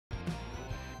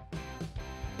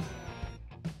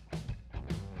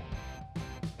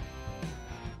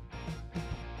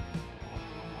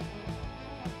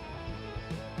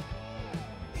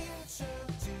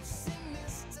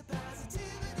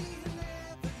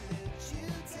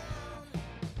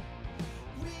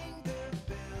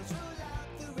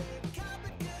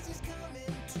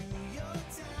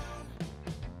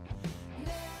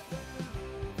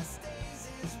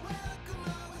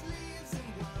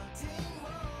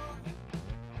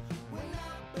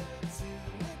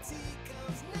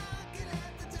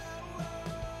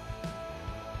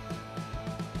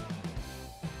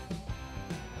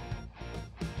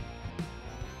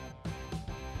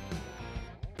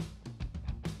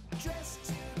Dressed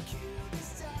to kill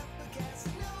this time because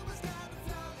no one's got a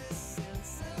flawless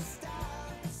sense of style.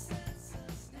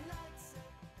 Senses lights up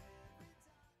every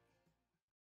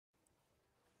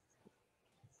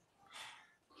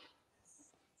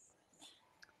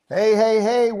time. Hey, hey,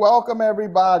 hey, welcome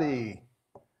everybody.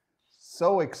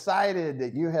 So excited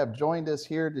that you have joined us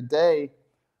here today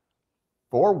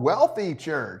for Wealthy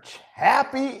Church.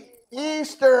 Happy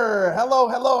Easter. Hello,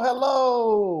 hello,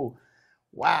 hello.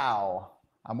 Wow.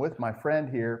 I'm with my friend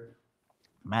here,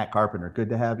 Matt Carpenter. Good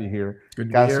to have you here. Good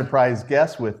to Got be a here. surprise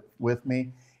guest with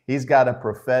me. He's got a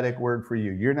prophetic word for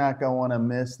you. You're not going to want to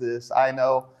miss this. I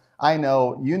know.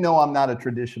 You know I'm not a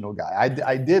traditional guy.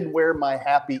 I did wear my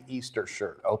Happy Easter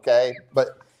shirt, okay?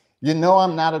 But you know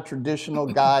I'm not a traditional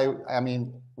guy. I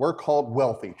mean, we're called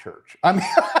Wealthy Church. I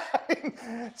mean,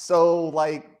 so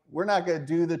like we're not going to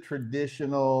do the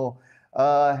traditional,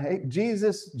 hey,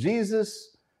 Jesus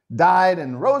died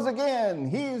and rose again.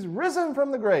 He's risen from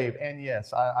the grave. And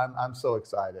yes, I'm so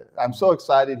excited. I'm so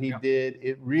excited he did.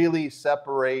 It really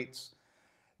separates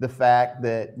the fact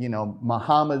that, you know,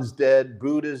 Muhammad's dead,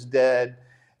 Buddha's dead,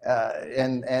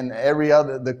 and every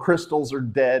other, the crystals are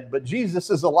dead, but Jesus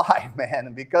is alive, man.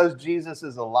 And because Jesus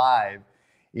is alive,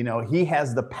 you know, he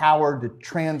has the power to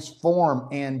transform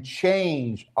and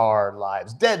change our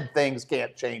lives. Dead things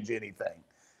can't change anything.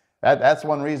 That's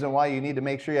one reason why you need to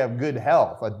make sure you have good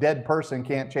health. A dead person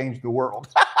can't change the world.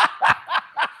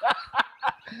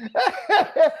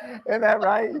 Isn't that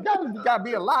right? You gotta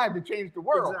be alive to change the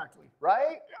world. Exactly.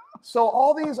 Right? So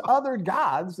all these other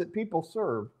gods that people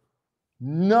serve,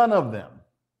 none of them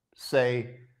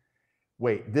say,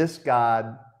 wait, this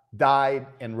God died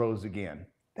and rose again.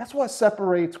 That's what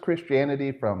separates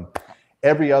Christianity from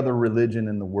every other religion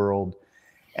in the world.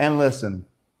 And listen,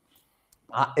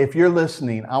 if you're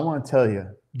listening, I want to tell you,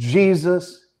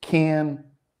 Jesus can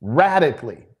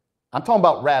radically, I'm talking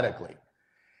about radically.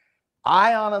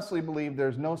 I honestly believe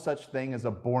there's no such thing as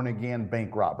a born-again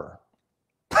bank robber.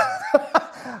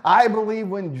 I believe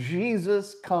when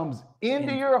Jesus comes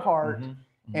into your heart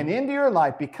and into your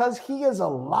life, because he is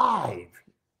alive,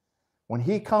 when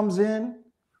he comes in,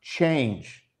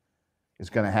 change is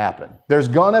going to happen. There's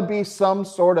going to be some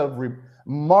sort of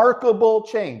remarkable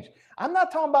change. I'm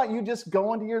not talking about you just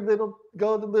going to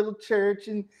go to the little church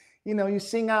and, you know, you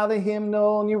sing out the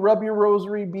hymnal and you rub your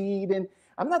rosary bead. And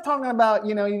I'm not talking about,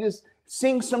 you know, you just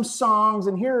sing some songs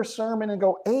and hear a sermon and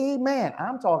go, amen.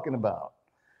 I'm talking about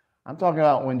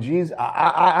when Jesus,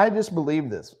 I just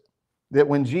believe this, that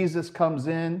when Jesus comes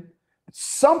in,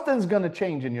 something's going to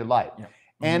change in your life. Yeah.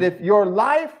 And if your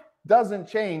life doesn't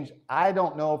change, I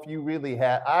don't know if you really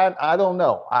have, I don't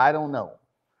know.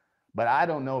 But I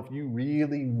don't know if you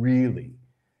really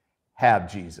have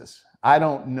Jesus. I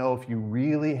don't know if you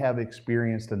really have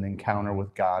experienced an encounter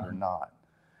with God or not.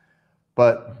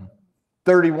 But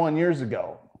 31 years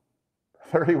ago,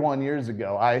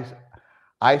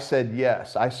 I said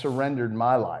yes. I surrendered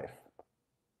my life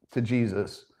to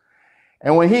Jesus.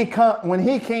 And when he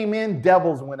came in,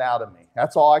 devils went out of me.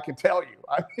 That's all I can tell you.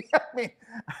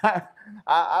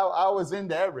 I was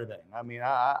into everything. I mean,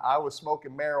 I was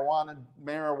smoking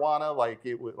marijuana like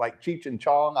it was like Cheech and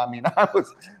Chong. I mean, I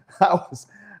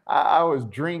was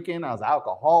drinking. I was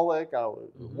alcoholic. I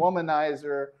was a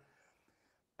womanizer.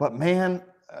 But man,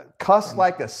 cussed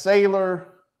like a sailor.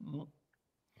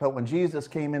 But when Jesus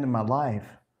came into my life,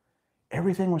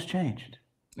 everything was changed.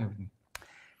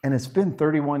 And it's been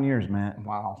 31 years, man.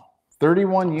 Wow.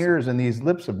 31 years, and these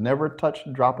lips have never touched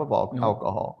a drop of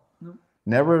alcohol. Nope.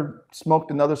 Never smoked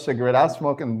another cigarette. I was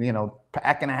smoking, you know,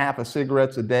 pack and a half of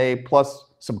cigarettes a day, plus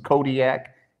some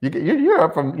Kodiak.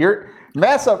 You're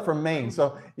Matt's up from Maine,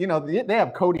 so you know they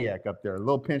have Kodiak up there. A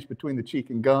little pinch between the cheek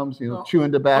and gums. You know,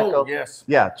 chewing tobacco. Oh yes.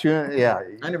 Yeah, chewing. Yeah.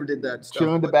 I never did that stuff.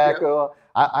 Chewing tobacco.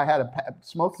 Yeah. I had a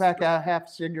smoke pack and a half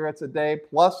cigarettes a day.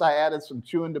 Plus, I added some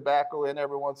chewing tobacco in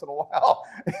every once in a while.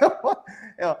 You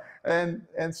know,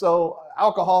 and so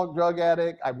alcoholic, drug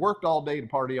addict. I worked all day to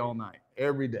party all night,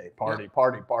 every day. Party.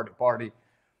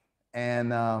 And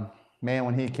man,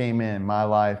 when he came in, my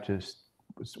life just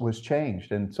was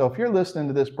changed. And so if you're listening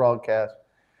to this broadcast,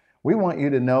 we want you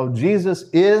to know Jesus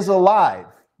is alive.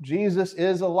 Jesus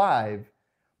is alive.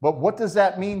 But what does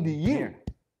that mean to you?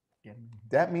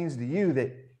 That means to you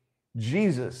that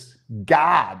Jesus,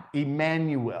 God,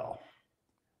 Emmanuel,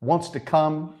 wants to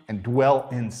come and dwell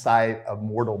inside of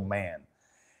mortal man.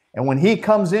 And when he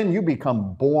comes in, you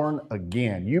become born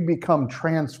again. You become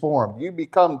transformed. You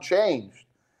become changed.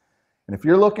 And if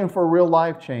you're looking for real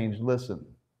life change, listen.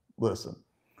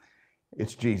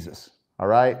 It's Jesus, all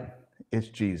right? It's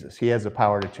Jesus. He has the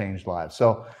power to change lives.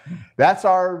 So that's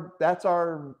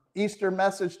our Easter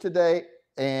message today.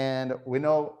 and we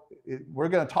know we're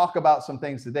going to talk about some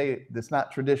things today that's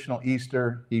not traditional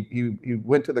Easter. He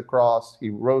went to the cross, he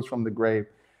rose from the grave,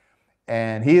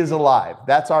 and he is alive.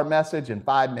 That's our message in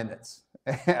 5 minutes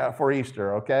for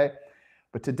Easter, okay?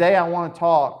 But today I want to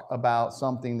talk about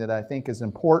something that I think is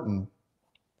important.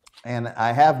 And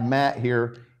I have Matt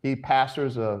here. He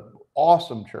pastors a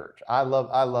awesome church. I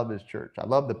love his church. I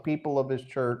love the people of his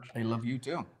church. They love you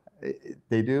too.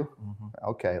 They do? Mm-hmm.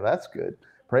 Okay, that's good.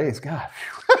 Praise God.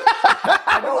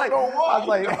 I don't know why. I was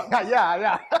like,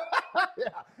 yeah. Yeah,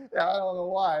 I don't know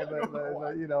why,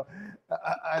 but you know,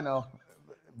 I know.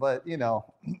 But, you know,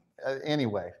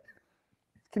 anyway.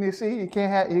 Can you see? You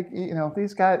can't have, you know,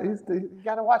 these guys, you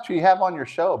got to watch who you have on your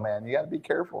show, man. You got to be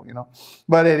careful, you know.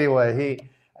 But anyway,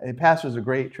 he pastors a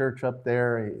great church up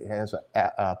there. He has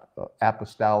an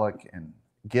apostolic and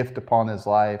gift upon his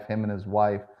life. Him and his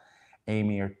wife,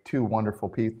 Amy, are two wonderful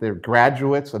people. They're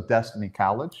graduates of Destiny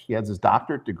College. He has his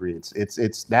doctorate degree.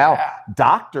 It's now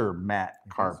Dr. Matt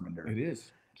Carpenter. It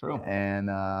is true. And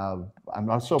I'm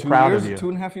so proud of you.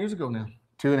 2.5 years ago now.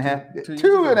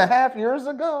 2.5 years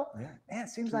ago? Yeah. Man, it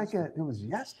seems like it was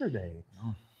yesterday.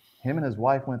 Him and his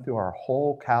wife went through our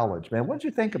whole college. Man, what did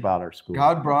you think about our school?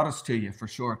 God brought us to you for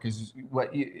sure, because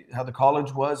how the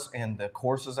college was and the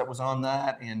courses that was on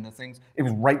that and the things, it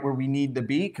was right where we need to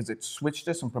be, because it switched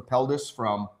us and propelled us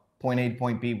from point A to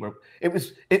point B. Where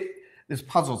there's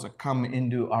puzzles that come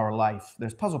into our life.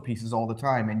 There's puzzle pieces all the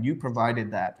time, and you provided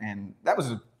that, and that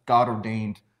was a God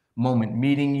ordained moment,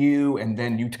 meeting you and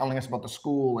then you telling us about the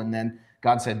school, and then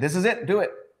God said, "This is it, do it."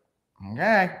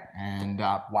 Okay, and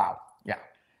wow, yeah,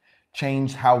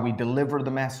 changed how we deliver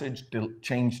the message,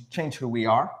 change who we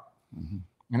are,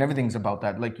 and everything's about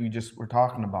that. Like you just were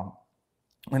talking about,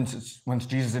 once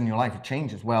Jesus in your life, it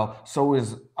changes. Well, so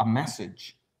is a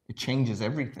message. It changes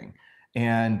everything,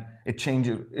 and it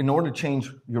changes. In order to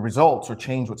change your results or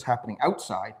change what's happening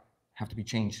outside, have to be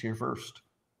changed here first.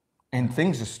 And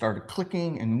things just started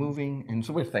clicking and moving. And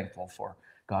so we're thankful for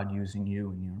God using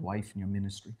you and your wife and your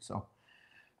ministry. So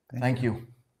thank you.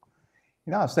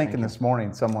 You know, I was thinking this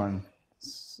morning, someone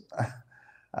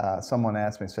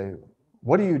asked me, say,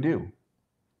 "What do you do?"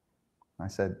 I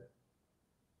said,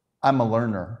 "I'm a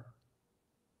learner.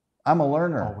 I'm a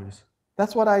learner. Always.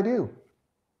 That's what I do."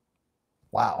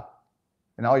 Wow.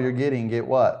 And all you're getting, get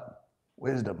what?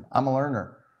 Wisdom. I'm a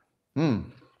learner.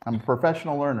 I'm a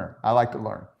professional learner. I like to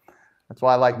learn. That's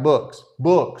why I like books.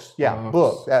 Books. Yeah,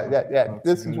 books. Yeah.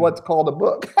 This is what's called a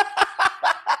book.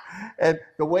 And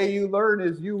the way you learn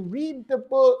is you read the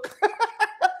book.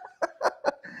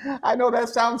 I know that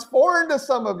sounds foreign to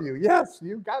some of you. Yes,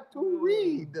 you got to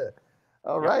read.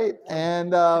 All right.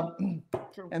 And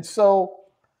so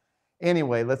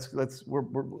anyway, we're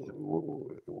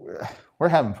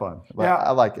having fun. Yeah.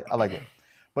 I like it.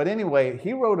 But anyway,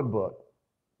 he wrote a book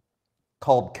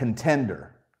called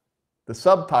Contender. The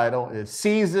subtitle is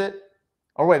See it,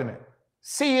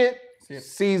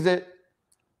 Seize it,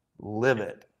 Live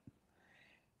it.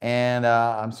 And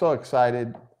I'm so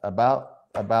excited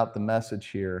about the message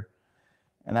here.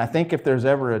 And I think if there's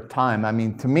ever a time, I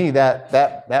mean, to me,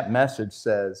 that message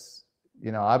says,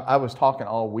 you know, I was talking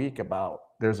all week about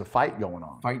there's a fight going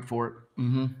on. Fight for it.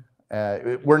 Mm-hmm.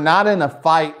 We're not in a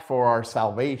fight for our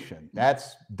salvation.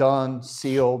 That's done,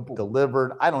 sealed,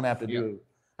 delivered. I don't have to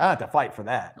fight for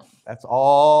that. No. That's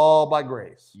all by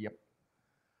grace. Yep.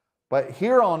 But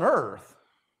here on earth,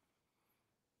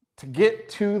 to get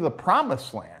to the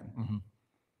promised land,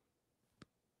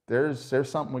 there's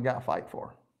something we got to fight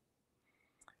for.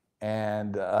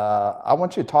 And I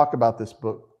want you to talk about this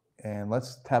book, and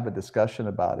let's have a discussion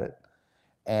about it.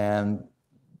 And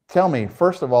tell me,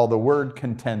 first of all, the word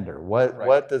contender.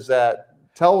 What does that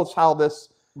tell us? How this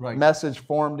message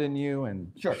formed in you, and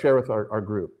share with our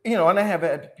group. You know, and I have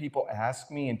had people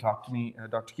ask me and talk to me,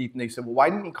 Dr. Keith, and they said, "Well, why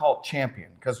didn't you call it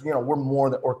champion? Because, you know, we're more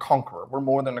than, or conqueror. We're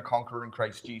more than a conqueror in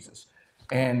Christ Jesus."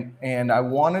 And I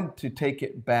wanted to take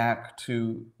it back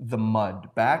to the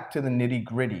mud, back to the nitty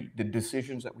gritty, the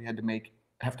decisions that we have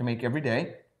to make every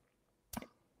day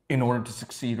in order to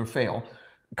succeed or fail.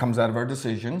 It comes out of our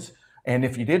decisions. And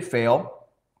if you did fail,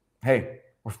 hey,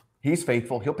 He's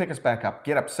faithful. He'll pick us back up.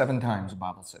 Get up 7 times, the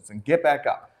Bible says, and get back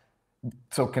up.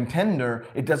 So contender,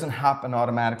 it doesn't happen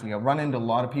automatically. I run into a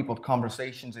lot of people with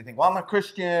conversations. They think, well, I'm a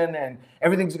Christian and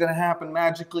everything's going to happen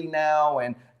magically now.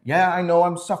 And yeah, I know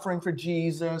I'm suffering for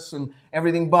Jesus and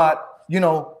everything, but, you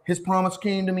know, his promise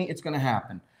came to me. It's going to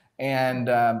happen. And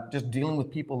just dealing with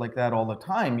people like that all the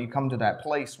time, you come to that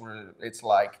place where it's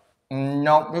like,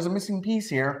 no, there's a missing piece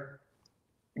here.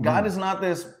 God is not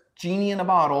this genie in a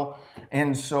bottle.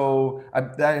 And so I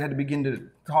had to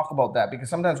begin talk about that because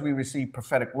sometimes we receive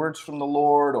prophetic words from the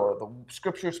Lord or the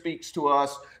scripture speaks to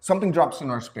us. Something drops in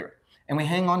our spirit and we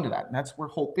hang on to that. And that's where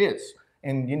hope is.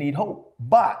 And you need hope.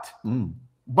 But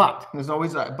there's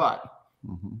always that but.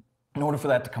 In order for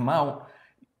that to come out,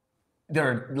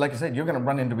 like I said, you're going to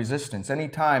run into resistance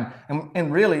anytime.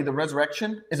 And really, the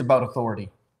resurrection is about authority.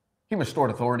 He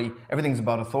restored authority. Everything's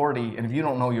about authority. And if you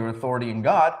don't know your authority in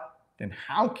God, then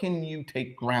how can you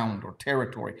take ground or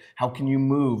territory? How can you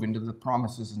move into the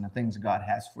promises and the things God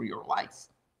has for your life?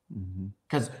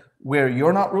 Because where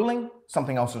you're not ruling,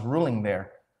 something else is ruling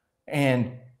there.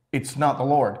 And it's not the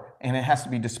Lord. And it has to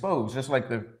be disposed. Just like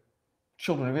the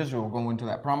children of Israel going into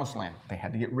that promised land. They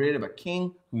had to get rid of a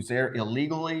king who's there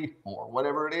illegally or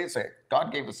whatever it is. Say,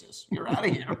 God gave us this. You're out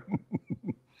of here.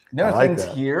 There are things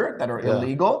here that are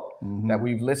illegal that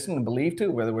we've listened and believed to,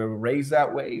 whether we were raised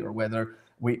that way or whether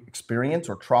we experience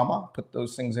or trauma put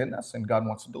those things in us, and God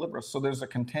wants to deliver us. So there's a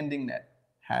contending that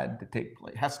has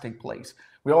to take place.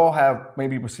 We all have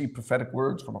maybe received prophetic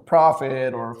words from a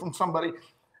prophet or from somebody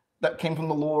that came from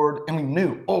the Lord, and we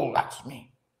knew, oh, that's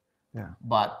me. Yeah.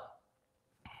 But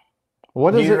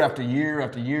what is year it? after year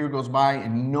after year goes by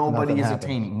and nobody is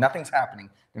attaining. Nothing's happening.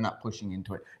 They're not pushing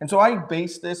into it. And so I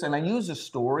base this, and I use a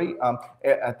story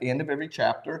at the end of every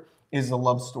chapter is the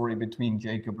love story between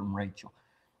Jacob and Rachel.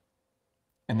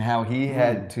 And how he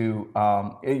had to,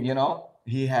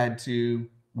 he had to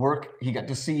work. He got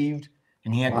deceived,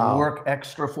 and he had to work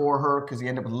extra for her because he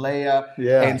ended up with Leah.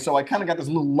 Yeah. And so I kind of got this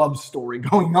little love story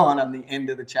going on the end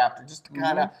of the chapter, just to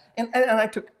kind of, and I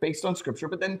took based on scripture,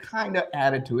 but then kind of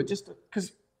added to it, just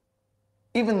because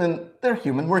even then they're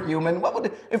human, we're human.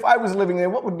 If I was living there,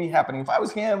 what would be happening? If I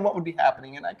was him, what would be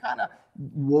happening? And I kind of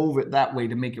wove it that way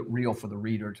to make it real for the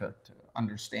reader to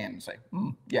understand and say,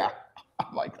 yeah,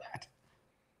 I like that.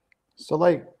 So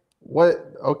like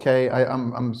what? Okay,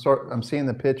 I'm seeing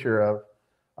the picture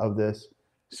of this.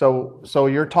 So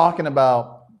you're talking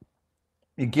about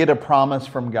you get a promise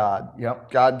from God.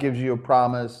 Yep. God gives you a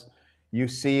promise. You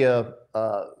see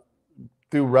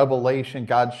through revelation,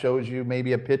 God shows you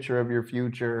maybe a picture of your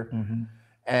future.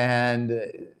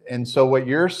 And so what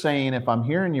you're saying, if I'm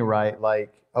hearing you right,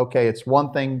 like, okay, it's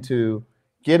one thing to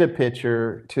get a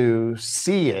picture, to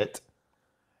see it,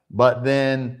 but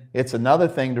then it's another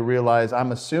thing to realize,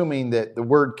 I'm assuming that the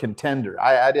word contender,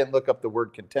 I didn't look up the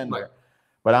word contender, Right.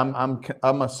 but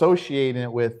I'm associating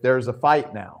it with there's a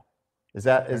fight now. Is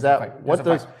that fight. what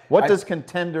There's does a fight. what does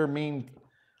contender mean?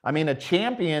 I mean, a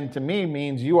champion to me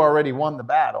means you already won the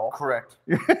battle. Correct.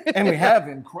 And we have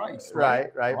in Christ. Right.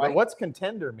 But what's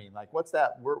contender mean? Like, what's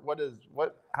that word?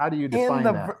 How do you define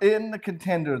that? In the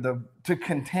contender, to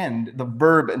contend, the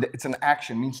verb, it's an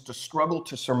action, means to struggle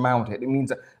to surmount it. It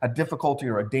means a difficulty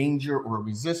or a danger or a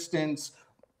resistance.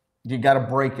 You got to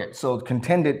break it. So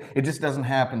contend it just doesn't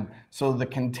happen. So the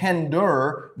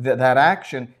contender, that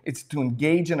action, it's to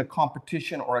engage in a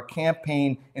competition or a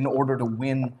campaign in order to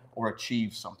win or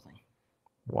achieve something.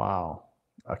 Wow.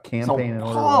 A campaign So in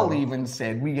order Paul to even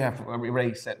said, we have a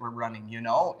race that we're running,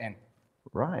 and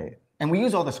right. And we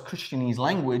use all this Christianese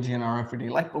language in our everyday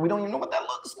life, but we don't even know what that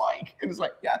looks like. And it's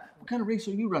like, yeah, what kind of race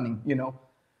are you running?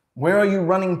 Where are you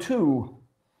running to?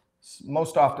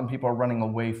 Most often people are running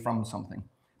away from something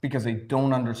because they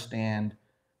don't understand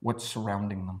what's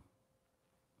surrounding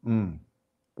them.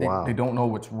 Wow. They don't know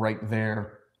what's right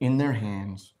there in their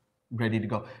hands, ready to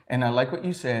go. And I like what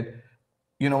you said.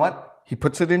 You know what? He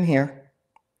puts it in here.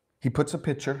 He puts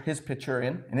his picture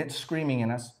in, and it's screaming in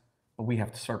us, but we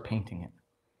have to start painting it.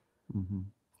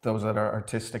 Those that are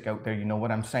artistic out there, you know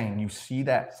what I'm saying. You see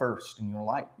that first in your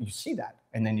life. You see that,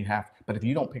 and then but if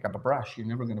you don't pick up a brush, you're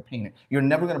never going to paint it. You're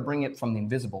never going to bring it from the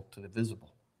invisible to the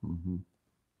visible.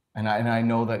 And I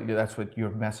know that that's what your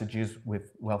message is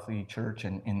with Wealthy Church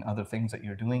and other things that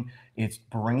you're doing. It's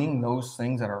bringing those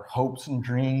things that are hopes and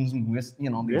dreams and these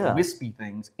wispy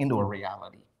things into a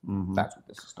reality. That's what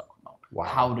this is talking about. Wow.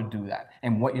 How to do that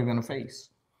and what you're going to face.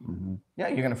 Yeah,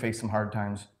 you're going to face some hard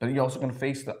times, but you're also going to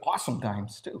face the awesome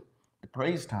times too. The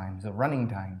praise times, the running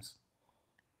times.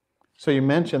 So you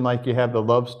mentioned like you have the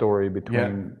love story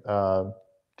between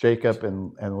Jacob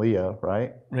and Leah,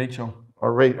 right? Rachel.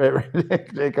 Or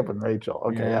Jacob and Rachel.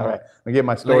 Okay, Yeah. All right. I get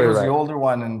my story Leah was right. the older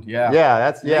one, and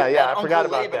I forgot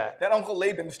about Laban, that. That Uncle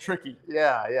Laban's tricky.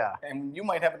 Yeah. And you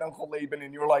might have an Uncle Laban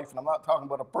in your life, and I'm not talking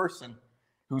about a person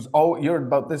who's you're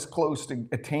about this close to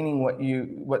attaining what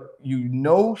you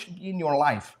know should be in your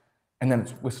life, and then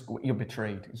you're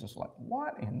betrayed. It's just like,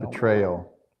 what in the Betrayal. world?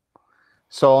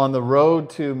 So on the road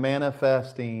to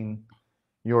manifesting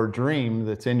your dream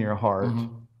that's in your heart,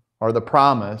 or the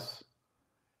promise,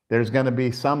 there's going to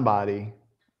be somebody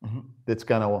that's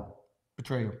going to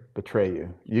Betray you. betray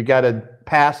you. You got to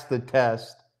pass the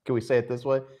test. Can we say it this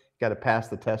way? You got to pass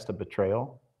the test of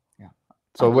betrayal. Yeah.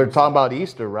 So I we're believe talking about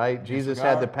Easter, right? Jesus we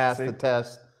had to are. pass See? the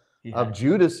test He of had to.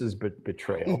 Judas's He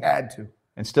betrayal had to.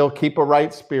 and still keep a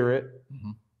right spirit,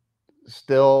 Mhm.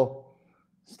 still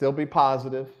be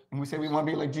positive. And we say we want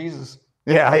to be like Jesus.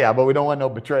 Yeah, but we don't want no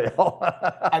betrayal.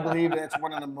 I believe that's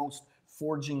one of the most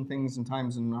forging things and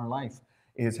times in our life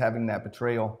is having that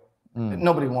betrayal.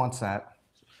 Nobody wants that.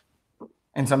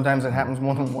 And sometimes it happens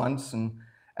more than once.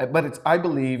 But I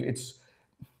believe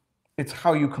it's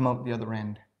how you come out the other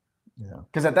end. Yeah.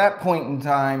 Because at that point in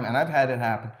time, and I've had it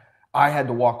happen, I had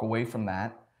to walk away from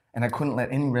that, and I couldn't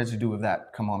let any residue of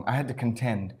that come on. I had to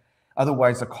contend.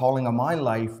 Otherwise, the calling of my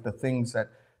life, the things that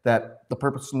the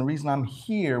purpose and the reason I'm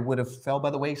here would have fell by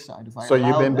the wayside. If I So you've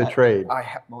allowed been that. betrayed.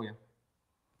 Oh yeah.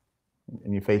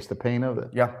 And you face the pain of it.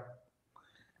 Yeah.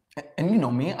 And you know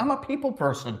me, I'm a people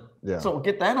person. Yeah. So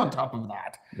get that on top of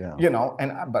that. Yeah. You know,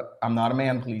 but I'm not a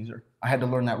man pleaser. I had to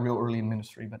learn that real early in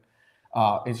ministry. But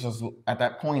it's just at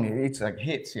that point, it's like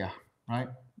hits you, right?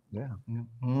 Yeah.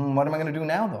 What am I going to do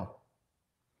now, though?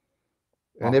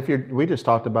 And if we just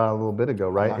talked about it a little bit ago,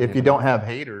 not right? If you hitting don't have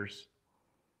haters,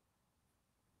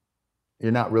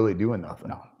 you're not really doing nothing.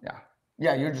 No,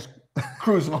 yeah, you're just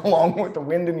cruising along with the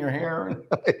wind in your hair. And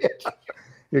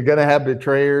You're gonna have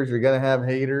betrayers. You're gonna have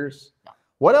haters.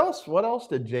 What else? What else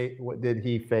what did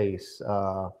he face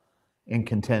in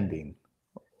contending?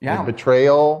 yeah,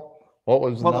 Betrayal. What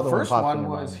was well, another the first popped one in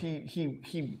your was mind?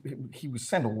 he was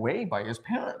sent away by his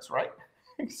parents, right?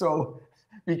 So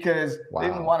because they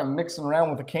didn't Wow. want him mixing around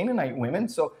with the Canaanite women,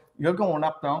 so you're going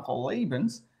up to Uncle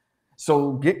Laban's.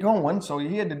 So get going. So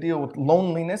he had to deal with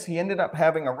loneliness. He ended up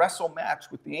having a wrestle match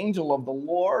with the angel of the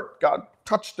Lord. God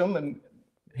touched him, and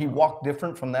he walked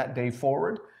different from that day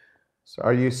forward. So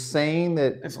are you saying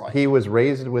that It's like- he was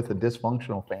raised with a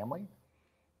dysfunctional family?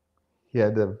 He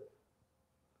had to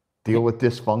deal with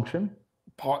dysfunction.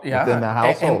 Yeah, Within the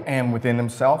household. and within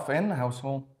himself and the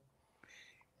household.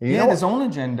 You He know had what- his own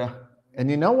agenda.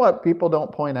 And you know what people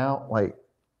don't point out, like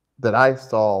that I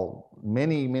saw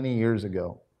many, many years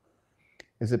ago,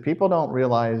 is that people don't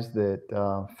realize that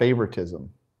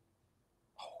favoritism,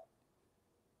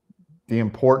 the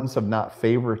importance of not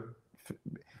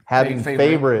having Favorite.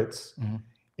 favorites Mhm.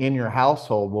 in your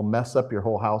household will mess up your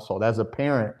whole household. As a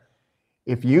parent,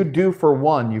 if you do for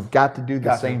one, you've got to do the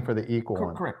Got to. same for the equal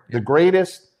one. Correct. The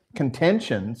greatest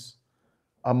contentions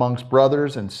amongst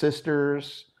brothers and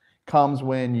sisters comes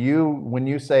when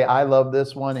you say I love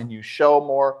this one and you show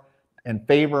more and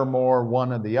favor more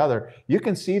one or the other. You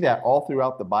can see that all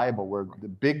throughout the Bible where the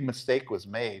big mistake was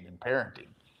made in parenting.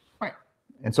 Right.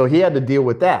 And so he had to deal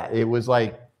with that. It was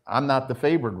like, I'm not the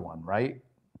favored one, right?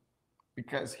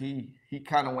 Because he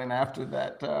kind of went after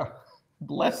that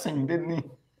blessing, didn't he?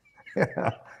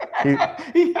 he,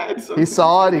 He had some. he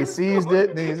saw it, he seized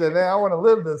it, and he said, man, I want to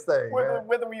live this thing.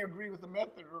 Whether we agree with the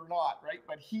method or not, right?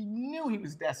 But he knew he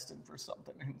was destined for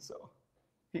something, and so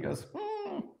he goes,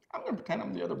 I'm going to pretend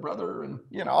I'm the other brother, and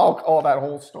all that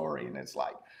whole story, and it's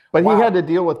like, But wow. he had to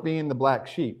deal with being the black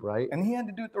sheep, right? and he had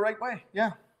to do it the right way.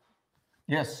 Yeah.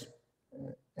 Yes.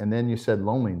 And then you said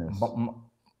loneliness. But,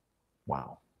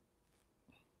 Wow.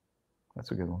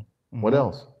 That's a good one. What Mhm.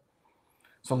 else?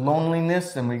 So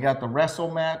loneliness, and we got the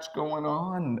wrestle match going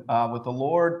on with the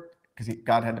Lord, because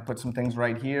God had to put some things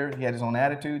right here. He had his own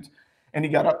attitudes, and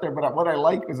he got up there. But what I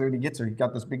like is when he gets her, he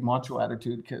got this big macho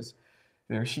attitude, because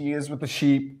there she is with the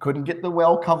sheep, couldn't get the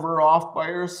well cover off by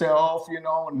herself, and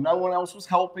no one else was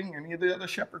helping, any of the other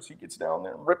shepherds. He gets down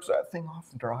there and rips that thing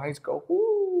off, and her eyes go,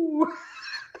 ooh,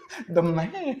 the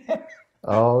man,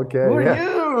 Okay. who are Yeah.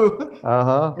 you?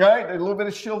 Uh-huh. Right, a little bit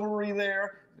of chivalry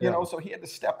there, Yeah. so he had to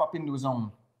step up into his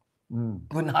own. Mm.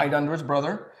 Couldn't hide under his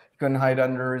brother. He couldn't hide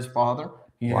under his father.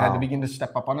 He had Wow. to begin to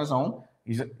step up on his own.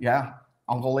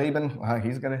 Uncle Laban,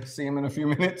 he's going to see him in a few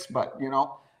minutes, but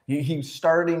he's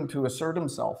starting to assert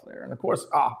himself there. And of course,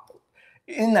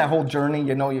 in that whole journey,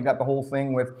 you got the whole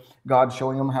thing with God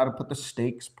showing him how to put the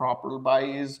stakes properly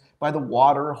by the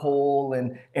water hole,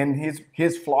 and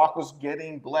his flock was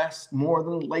getting blessed more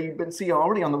than Laban. See,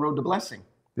 already on the road to blessing.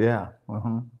 Yeah.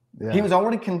 Uh-huh. Yeah. He was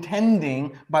already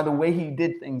contending by the way he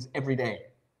did things every day.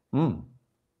 Mm.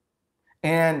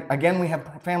 And again, we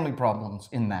have family problems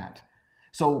in that.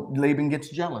 So Laban gets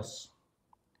jealous.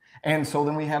 And so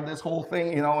then we have this whole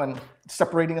thing, and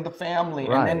separating of the family.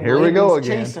 Right, And then here we go Laban's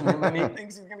again. chasing him, and he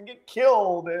thinks he's going to get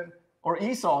killed. Or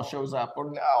Esau shows up.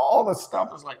 Or all this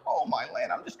stuff is like, oh, my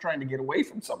land, I'm just trying to get away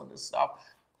from some of this stuff.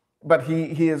 but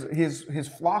his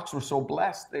flocks were so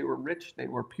blessed. They were rich. They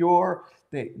were pure.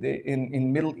 They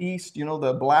in Middle East, you know,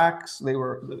 the blacks.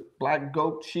 The black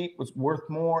goat sheep was worth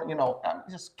more. You know,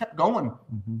 just kept going.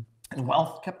 His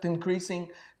wealth kept increasing.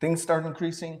 Things started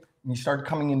increasing. And he started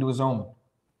coming into his own.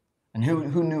 And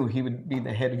who knew he would be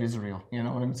the head of Israel? You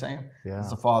know what I'm saying? Yeah.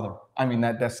 As a father. I mean,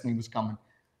 that destiny was coming.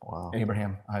 Wow.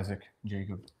 Abraham, Isaac,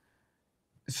 Jacob.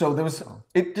 So there was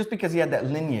it just because he had that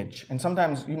lineage, and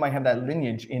sometimes you might have that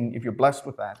lineage if you're blessed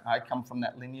with that. I come from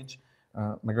that lineage,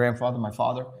 my grandfather, my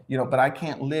father, you know, but I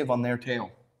can't live on their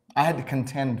tail. I had to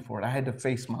contend for it. I had to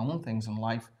face my own things in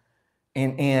life,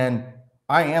 and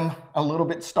I am a little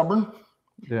bit stubborn.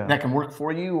 Yeah. That can work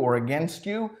for you or against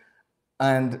you,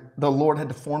 and the Lord had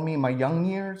to form me in my young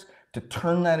years to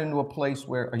turn that into a place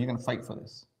where, are you going to fight for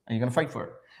this? Are you going to fight for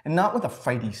it? And not with a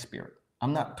fighty spirit.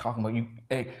 I'm not talking about you.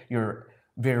 Hey, you're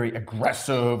very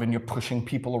aggressive and you're pushing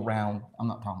people around. I'm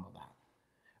not talking about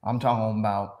that. I'm talking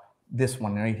about this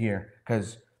one right here,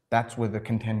 because that's where the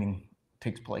contending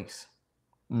takes place.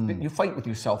 You fight with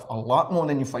yourself a lot more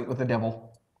than you fight with the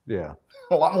devil. Yeah.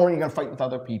 A lot more than you're going to fight with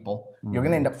other people. You're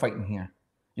going to end up fighting here.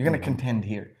 You're going to contend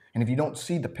here. And if you don't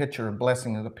see the picture of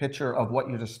blessing or the picture of what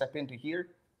you're to step into here,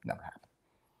 never happen.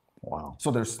 Wow.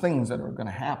 So there's things that are going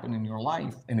to happen in your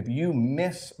life. And if you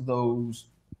miss those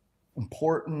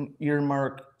important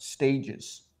earmark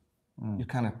stages, you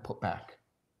kind of put back.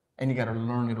 And you got to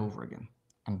learn it over again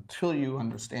until you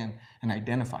understand and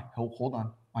identify. Oh, hold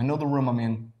on. I know the room I'm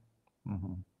in.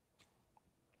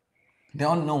 The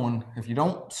unknown, if you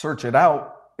don't search it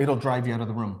out, it'll drive you out of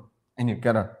the room. And you've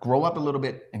got to grow up a little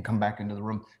bit and come back into the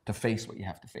room to face what you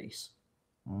have to face.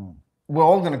 We're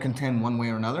all going to contend one way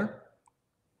or another.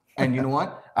 And you know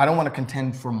what? I don't want to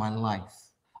contend for my life.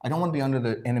 I don't want to be under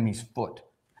the enemy's foot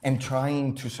and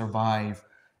trying to survive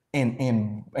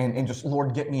and just,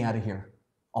 Lord, get me out of here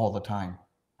all the time.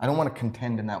 I don't want to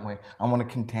contend in that way. I want to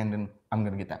contend and I'm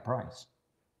going to get that prize.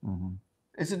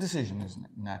 It's a decision, isn't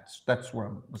it? And that's where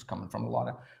I was coming from. A lot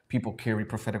of people carry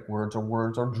prophetic words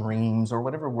or dreams or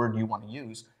whatever word you want to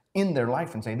use in their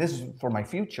life and say, this is for my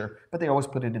future, but they always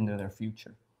put it into their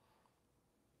future.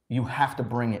 You have to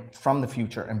bring it from the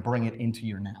future and bring it into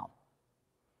your now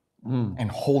and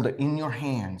hold it in your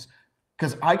hands,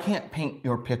 because I can't paint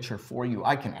your picture for you.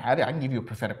 I can add it. I can give you a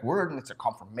prophetic word and it's a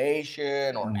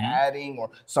confirmation or an adding or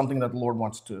something that the Lord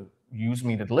wants to use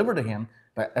me to deliver to him.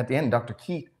 But at the end, Dr.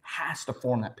 Keith has to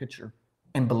form that picture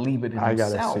and believe it in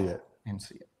himself. gotta see it. And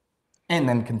see it. And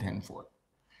then contend for it.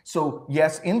 So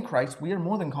yes, in Christ, we are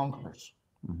more than conquerors.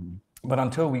 But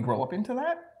until we grow up into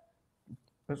that,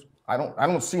 I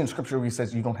don't see in scripture where he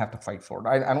says you don't have to fight for it.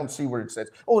 I don't see where it says,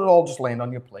 oh, it'll all just land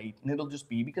on your plate and it'll just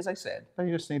be because I said.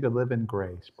 You just need to live in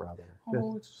grace, brother.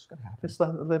 Oh, it's just gonna happen. Just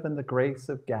live in the grace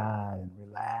of God and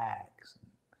relax.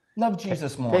 Love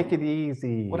Jesus more. Take it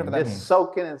easy. Whatever and that just means.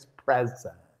 soak in his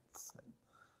presence.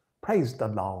 Praise the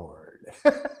Lord.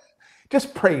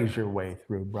 Just praise your way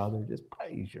through, brother. Just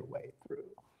praise your way through.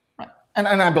 Right. And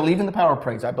I believe in the power of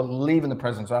praise. I believe in the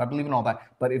presence. I believe in all that.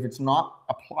 But if it's not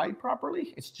applied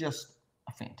properly, it's just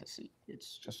a fantasy.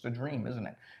 It's just a dream, isn't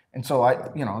it? And so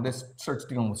this starts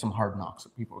dealing with some hard knocks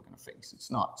that people are going to face.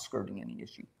 It's not skirting any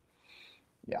issue.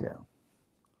 Yeah.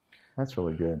 That's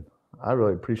really good. I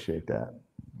really appreciate that.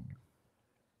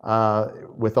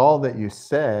 With all that you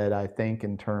said, I think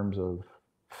in terms of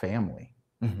family,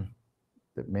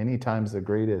 that many times the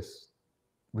greatest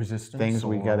Resistance. things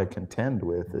we got to contend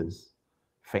with is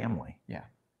family. Yeah.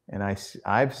 And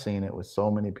I've seen it with so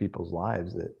many people's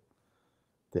lives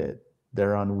that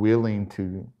they're unwilling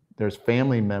to, there's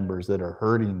family members that are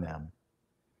hurting them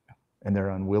and they're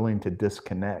unwilling to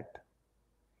disconnect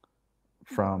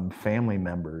from family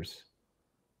members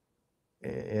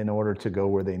in order to go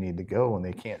where they need to go, and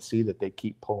they can't see that they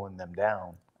keep pulling them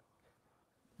down.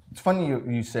 It's funny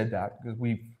you said that, because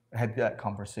we've had that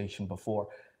conversation before.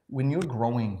 When you're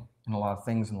growing in a lot of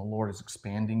things and the Lord is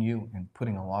expanding you and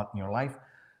putting a lot in your life,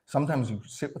 sometimes you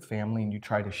sit with family and you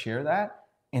try to share that.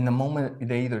 In the moment,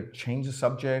 they either change the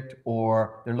subject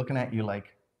or they're looking at you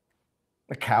like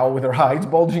a cow with their eyes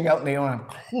bulging out and they don't have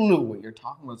a clue what you're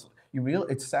talking about.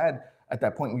 It's sad at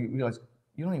that point when you realize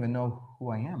you don't even know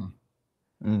who I am.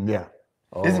 Yeah.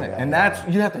 Oh, Isn't it? yeah, And yeah.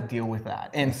 you have to deal with that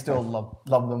and still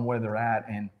love them where they're at.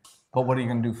 But what are you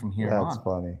going to do from here That's on?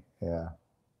 funny. Yeah.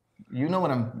 You know what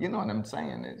I'm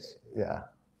saying is. Yeah.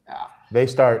 Yeah.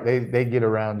 They get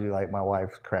around you, like my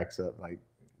wife cracks up, like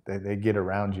they get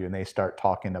around you and they start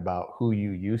talking about who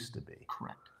you used to be.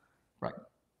 Correct. Right.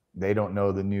 They don't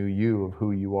know the new you of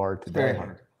who you are today. Very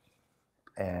hard.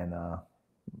 And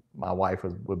my wife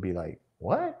would be like,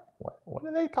 what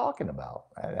are they talking about?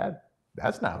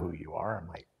 That's not who you are. I'm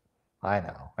like, I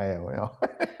know. I will.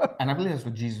 And I believe that's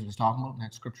what Jesus was talking about in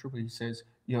that scripture where he says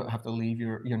you have to leave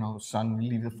your, son,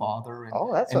 leave the father, and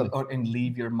Oh, that's and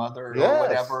leave your mother or Yes,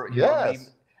 whatever.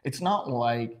 yes. It's not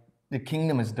like the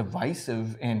kingdom is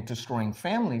divisive and destroying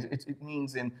families. It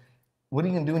means what are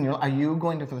you going to do in your life? Are you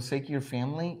going to, for the sake of your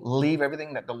family, leave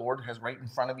everything that the Lord has right in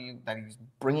front of you, that he's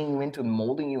bringing you into and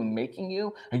molding you and making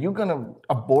you? Are you going to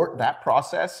abort that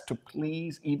process to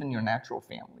please even your natural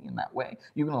family in that way?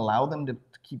 You're going to allow them to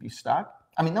keep you stuck?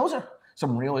 I mean, those are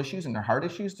some real issues, and they're hard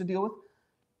issues to deal with.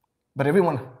 But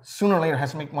everyone, sooner or later,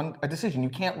 has to make a decision. You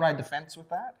can't ride the fence with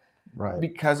that Right.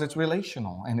 because it's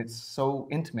relational and it's so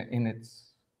intimate in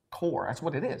its core. That's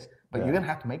what it is. But Yeah. you're going to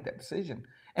have to make that decision.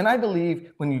 And I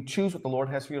believe when you choose what the Lord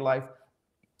has for your life,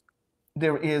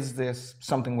 there is this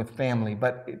something with family,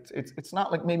 but it's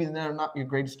not like maybe they're not your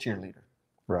greatest cheerleader.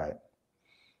 Right.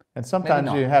 And sometimes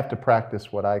not. you have to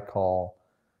practice what I call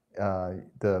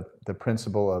the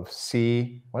principle of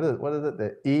C. What is it?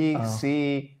 The E, Oh.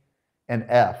 C, and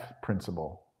F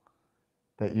principle.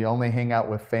 That you only hang out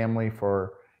with family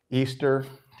for Easter,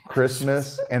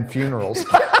 Christmas, and funerals.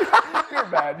 You're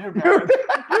bad. You're bad.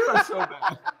 You are so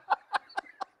bad.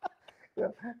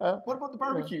 What about the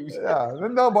barbecues? Yeah,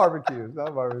 no barbecues. No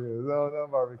barbecues. No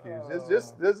barbecues. It's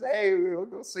just hey,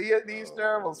 we'll see you at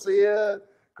Easter. We'll see you at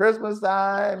Christmas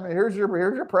time. Here's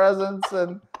your presents,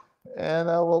 and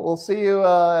we'll see you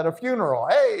at a funeral.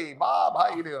 Hey, Bob,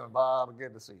 how you doing, Bob?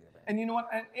 Good to see you, man. And you know what?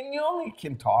 And you only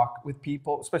can talk with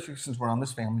people, especially since we're on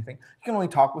this family thing. You can only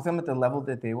talk with them at the level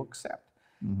that they will accept.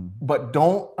 Mm-hmm. But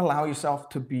don't allow yourself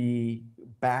to be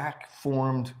back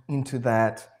formed into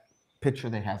that picture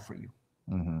they have for you.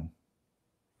 Mm-hmm.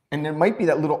 And there might be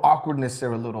that little awkwardness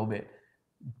there a little bit,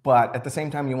 but at the same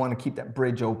time, you want to keep that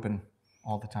bridge open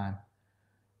all the time.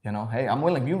 Hey, I'm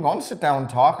willing. If you want to sit down and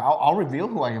talk, I'll reveal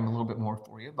who I am a little bit more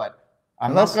for you, but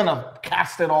I'm not going to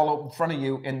cast it all out in front of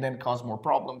you and then cause more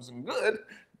problems and good.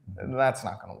 That's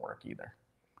not going to work either.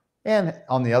 And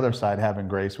on the other side, having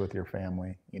grace with your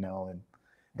family, and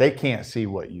they can't see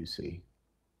what you see.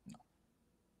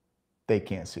 They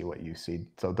can't see what you see,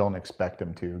 so don't expect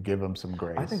them to. Give them some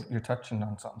grace. I think you're touching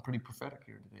on something pretty prophetic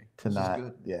here today. to This is not,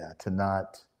 good. yeah, to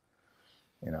not,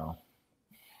 and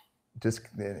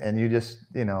you just,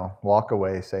 walk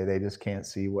away, say they just can't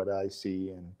see what I see,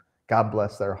 and God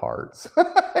bless their hearts,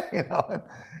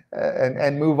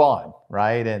 and move on,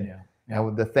 right? And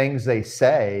and the things they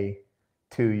say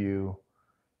to you,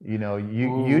 you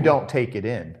don't take it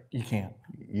in. You can't.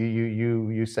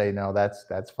 You say, no, that's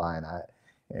fine.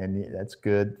 And that's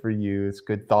good for you. It's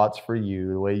good thoughts for you,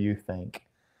 the way you think.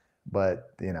 But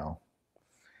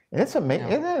it's amazing.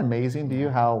 Isn't it amazing to you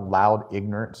how loud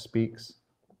ignorance speaks?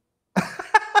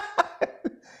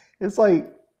 It's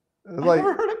like I've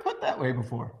never heard it put that way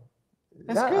before.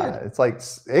 That's good. It's like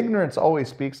ignorance always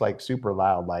speaks like super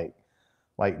loud, like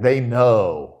they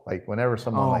know. Like whenever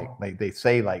someone like they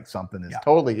say like something is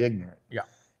totally ignorant. Yeah.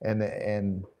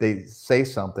 And they say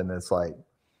something that's like,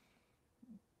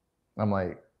 I'm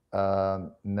like,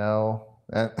 no.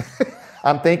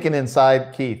 I'm thinking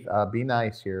inside, Keith, be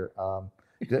nice here. I'm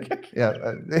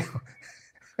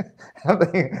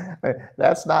thinking,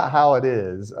 that's not how it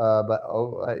is. But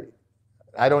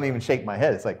I don't even shake my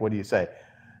head. It's like, what do you say?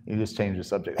 You just change the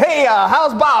subject. Hey,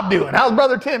 how's Bob doing? How's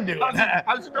Brother Tim doing?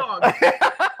 How's your dog?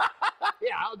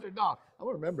 Yeah, how's your dog? I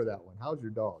want to remember that one. How's your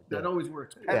dog? That always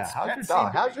works. Yeah, how's your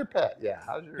dog? How's your pet? Yeah,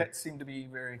 Pets seem to be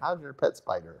very. how's your pet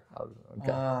spider?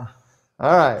 Okay. All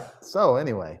right. So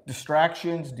anyway,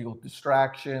 Distractions, deal with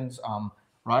distractions.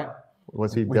 Right?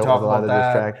 was he We dealt with talk a lot about of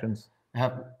that. distractions?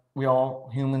 We all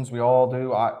humans, we all do.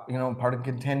 Part of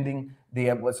contending,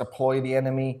 let's employ the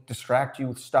enemy, distract you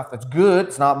with stuff that's good.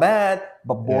 It's not bad,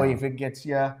 but boy, Yeah. if it gets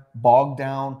you bogged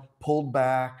down, pulled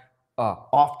back,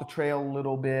 off the trail a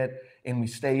little bit, and we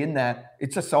stay in that,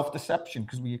 it's a self-deception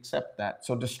because we accept that.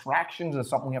 So distractions is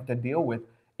something we have to deal with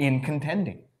in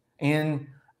contending, in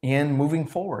moving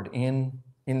forward, in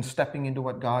stepping into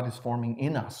what God is forming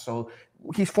in us. So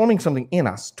he's forming something in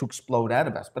us to explode out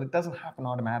of us, but it doesn't happen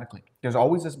automatically. There's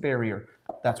always this barrier.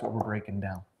 That's what we're breaking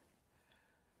down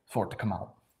for it to come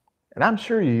out. And I'm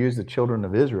sure you use the children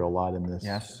of Israel a lot in this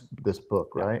Yes. this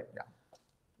book, right?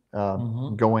 Yeah.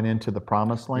 Going into the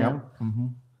promised land. Mm-hmm.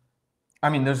 I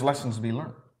mean, there's lessons to be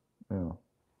learned. Yeah.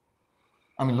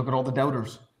 I mean, look at all the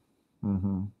doubters.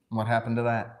 Mm-hmm. What happened to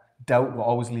that? Doubt will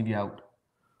always leave you out.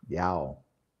 Yow.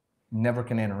 Never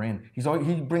can enter in. He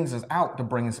brings us out to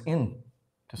bring us in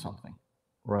to something.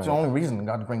 Right. It's the only reason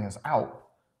God's bringing us out.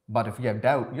 But if you have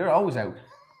doubt, you're always out.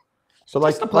 So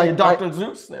like Just to play like, Dr.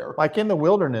 Zeus there. like in the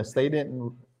wilderness, they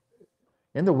didn't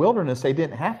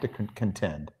have to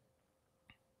contend.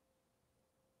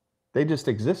 They just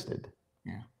existed.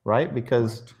 Yeah. Right?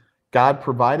 Because Correct. God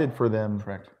provided for them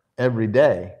Correct. every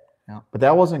day. Yeah. But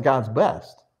that wasn't God's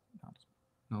best.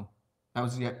 No, that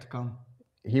was yet to come.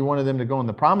 He wanted them to go in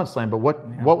the promised land. But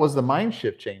Yeah. what was the mind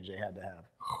shift change they had to have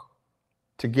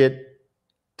to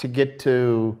get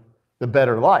to the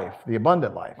better life, the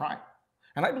abundant life? Right.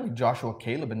 And I believe Joshua,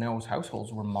 Caleb, and those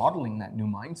households were modeling that new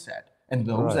mindset. And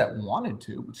those Right. that wanted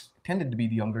to, which tended to be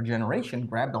the younger generation,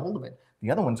 grabbed a hold of it. The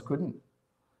other ones couldn't.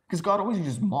 Because God always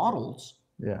uses models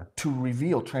Yeah. to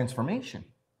reveal transformation.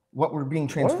 What we're being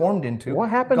transformed into. What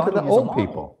happened God to the will use a old model.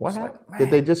 people? What It's like, happened? Did man.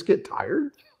 they just get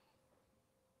tired?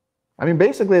 I mean,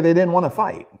 basically, they didn't want to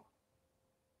fight,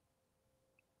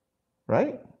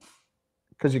 right?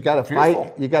 Because you got to Fearful.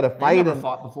 fight. You got to They fight, never and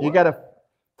fought before. you got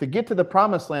to get to the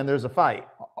promised land. There's a fight.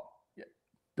 Yeah.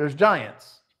 There's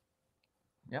giants.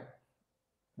 Yep.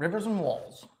 Rivers and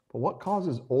walls. But what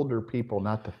causes older people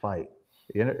not to fight?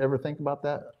 You ever think about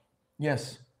that?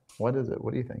 Yes. What is it?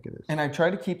 What do you think it is? And I try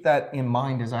to keep that in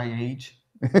mind as I age.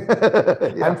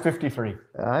 Yeah, I'm 53.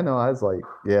 I know. I was like,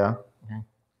 yeah. Okay.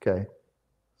 Okay.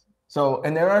 So,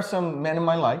 and there are some men in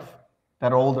my life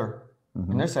that are older,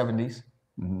 in their 70s,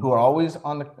 Mhm. who are always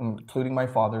on the, including my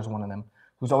father is one of them,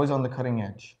 who's always on the cutting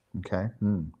edge Okay.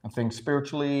 Hmm. of things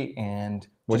spiritually and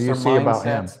What do just you their see about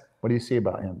him? mindsets. What do you see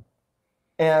about him?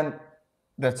 And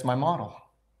that's my model.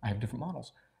 I have different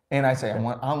models. And I say,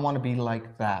 I want to be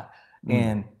like that.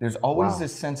 And there's always Wow.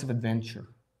 this sense of adventure.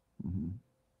 Mhm.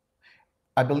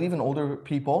 I believe in older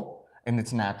people, and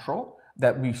it's natural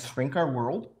that we shrink our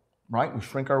world, right? We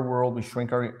shrink our world, we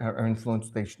shrink our influence.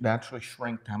 They naturally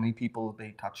shrink to how many people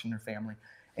they touch in their family.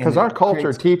 And Because it our culture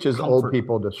creates teaches old comfort.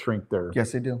 people to shrink their,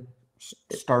 Yes, they do.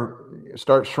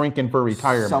 Start shrinking for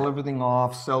retirement. sell everything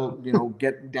off,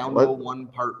 get down to Let- a one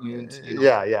apartment.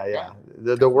 Yeah.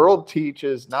 The world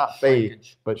teaches not faith,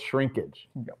 Shrinkage. but shrinkage.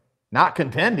 Yep. Not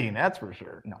contending, that's for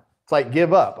sure. No. It's like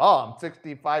give up. Oh, I'm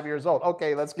 65 years old.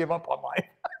 Okay, let's give up on life.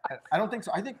 I don't think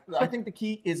so. I think the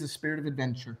key is a spirit of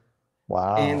adventure.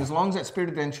 Wow. And as long as that spirit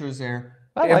of adventure is there,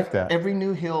 I like that. Every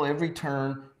new hill, every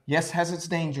turn, yes, has its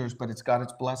dangers, but it's got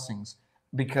its blessings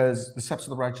because the steps of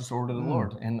the righteous order of the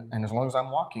Lord. And as long as I'm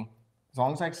walking, as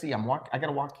long as I see I got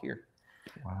to walk here,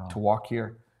 Wow. to walk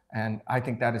here. And I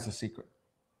think that is a secret.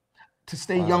 To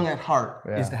stay young at heart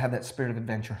Yeah. is to have that spirit of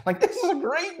adventure. Like, this is a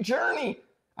great journey.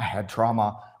 I had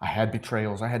trauma, I had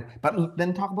betrayals, but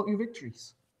then talk about your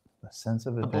victories. The sense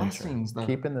of The adventure. blessings,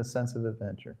 Keeping the sense of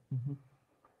adventure. Mhm.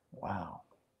 Wow.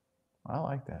 I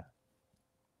like that.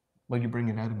 Well, you bring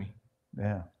it out of me.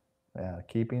 Yeah. Yeah.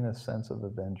 Keeping a sense of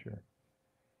adventure.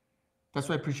 That's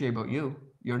what I appreciate about you.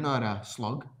 You're not a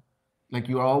slug. Like,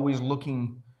 you're always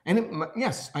looking. And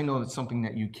yes, I know it's something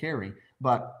that you carry,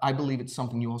 but I believe it's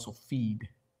something you also feed.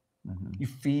 Mhm. You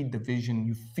feed the vision.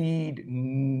 You feed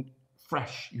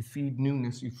fresh. You feed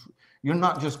newness. You're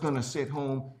not just going to sit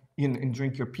home and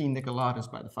drink your pina coladas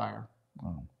by the fire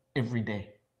Oh. every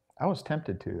day. I was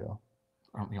tempted to, though.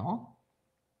 Aren't we all?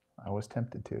 I was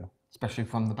tempted to. Especially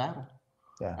from the battle.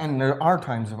 Yeah. And there are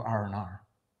times of R&R.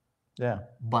 Yeah.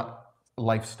 But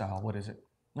lifestyle, what is it?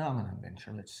 No, I'm an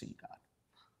adventure. Let's see, God.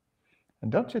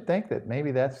 And don't you think that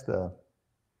maybe that's the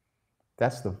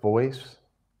voice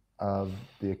of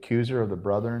the accuser of the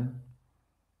brethren?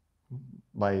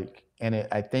 Like, and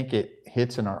I think it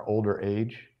hits in our older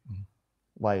age.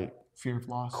 Like, Fear of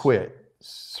loss. quit,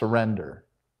 surrender,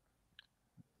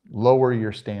 lower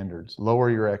your standards, lower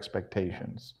your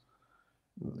expectations.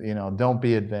 Don't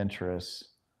be adventurous.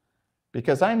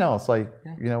 Because I know it's like,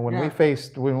 when we Yeah.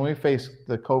 faced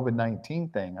the COVID-19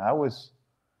 thing, I was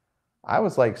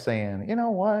like saying, you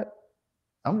know what?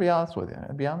 I'm gonna be honest with you.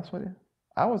 I'll be honest with you.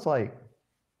 I was like,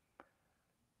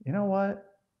 you know what?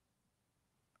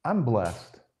 I'm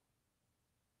blessed.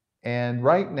 And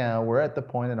right now we're at the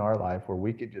point in our life where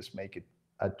we could just make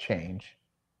a change.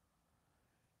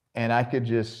 And I could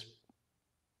just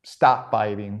stop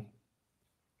fighting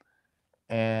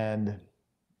and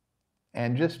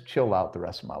just chill out the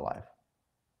rest of my life.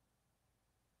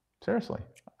 Seriously.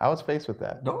 I was faced with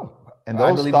that. No. And I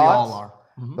those believe thoughts, we all are.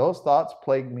 Mhm. those thoughts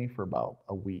plagued me for about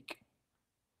a week.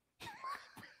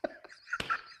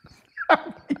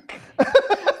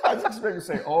 I was expecting to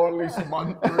say, at least a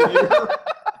month or a year.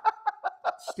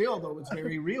 Still, though, it's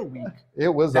very real week. It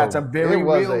was That's a very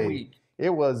real a, week. It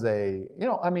was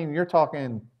you're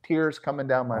talking tears coming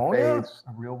down my Oh, yeah. face.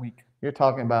 A real week. You're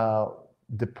talking about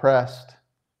depressed,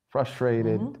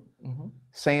 frustrated, Mhm.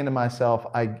 saying to myself,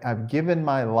 I've given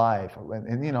my life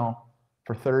and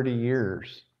for 30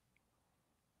 years.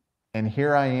 And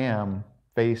here I am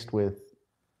faced with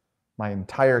my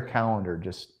entire calendar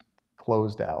just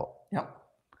closed out. Yep.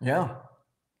 Yeah.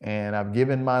 And I've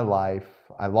given my life.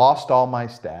 I lost all my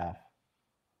staff.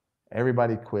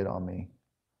 Everybody quit on me.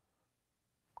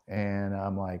 And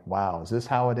I'm like, wow, is this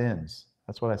how it ends?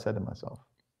 That's what I said to myself.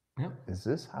 Yep. Is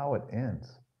this how it ends?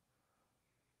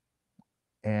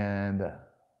 And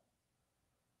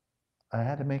I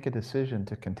had to make a decision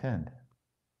to contend.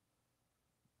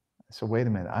 So wait a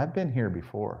minute, I've been here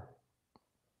before.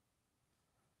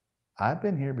 I've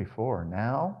been here before.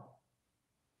 Now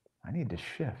I need to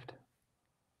shift.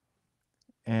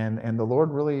 And the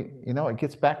Lord really, you know, it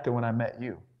gets back to when I met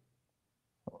you.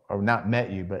 Or not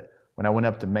met you, but when I went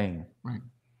up to Maine. Right.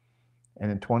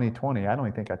 And in 2020, I don't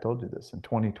even think I told you this. In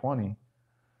 2020,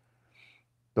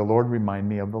 the Lord reminded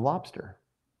me of the lobster.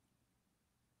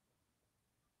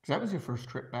 'Cause that was your first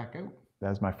trip back out. That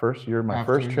was my first year, my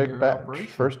After first trip your back. operation.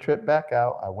 First trip back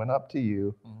out. I went up to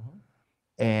you, Mm-hmm.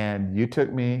 and you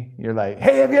took me. You're like,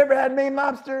 "Hey, have you ever had Maine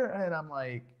lobster?" And I'm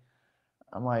like,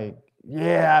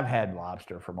 "Yeah, I've had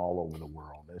lobster from all over the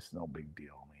world. It's no big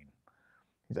deal." I mean,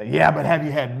 he's like, "Yeah, but have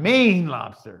you had Maine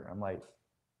lobster?" I'm like,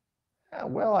 "Yeah,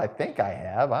 well, I think I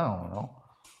have. I don't know.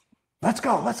 Let's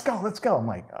go. I'm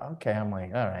like, okay. I'm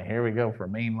like, all right, here we go for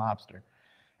Maine lobster.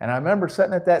 And I remember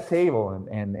sitting at that table,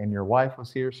 and your wife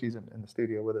was here. She's in the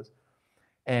studio with us.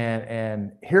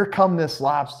 And here come this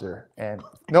lobster. And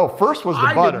no, first was the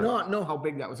I butter. did not know how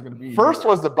big that was going to be. First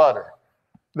was the butter.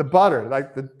 The butter,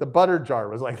 like the butter jar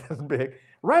was like this big.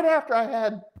 Right after I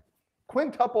had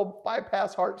quintuple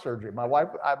bypass heart surgery, my wife,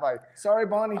 I'm like, Sorry,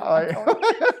 Bonnie.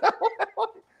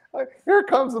 here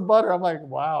comes the butter. I'm like,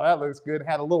 wow, that looks good.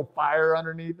 Had a little fire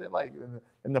underneath it, like,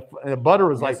 and the butter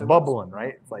was Yes, like it bubbling, was.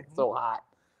 right? It's like so hot.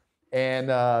 And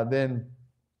then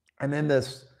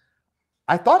this,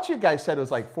 I thought you guys said it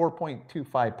was like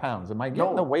 4.25 pounds. Am I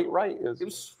getting No. the weight right? It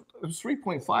was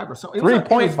 3.5 or something.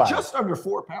 3.5. It was just under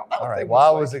 4 pounds. That All right. thing Well, I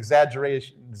like- was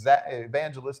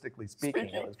evangelistically speaking.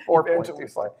 It was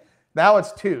 4.25. Now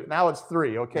it's 2. Now it's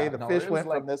 3. Okay. Yeah, the no, fish it was went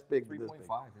like from this big to this 3.5. big.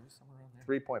 It was somewhere around there.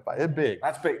 3.5. It's big.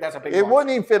 That's big. That's a big. It lobster.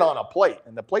 wouldn't even fit on a plate,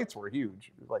 and the plates were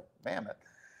huge. It was like mammoth.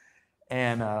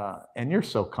 And you're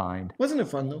so kind. Wasn't it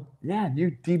fun though? Yeah,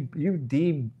 you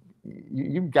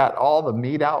got all the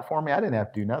meat out for me. I didn't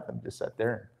have to do nothing. Just sat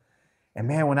there. And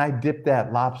man, when I dipped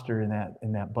that lobster in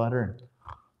that butter,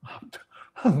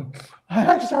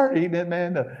 I started eating it,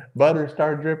 man. The butter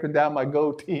started dripping down my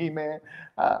goatee, man.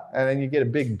 And then you get a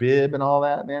big bib and all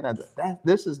that, man.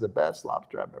 This is the best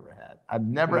lobster I've ever had. I've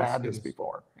never Yes, had it this is.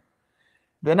 before.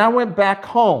 Then I went back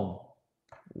home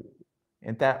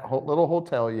at that little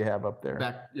hotel you have up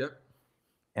there. Yep.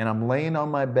 And I'm laying on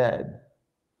my bed,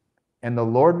 and the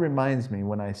Lord reminds me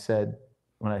when I said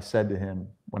to him,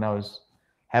 when I was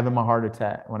having my heart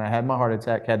attack, when I had my heart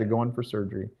attack, had to go in for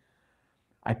surgery,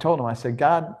 I told him, I said,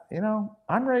 God,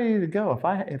 I'm ready to go.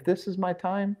 If this is my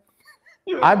time,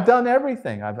 I've done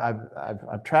everything.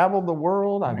 I've traveled the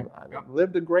world. I've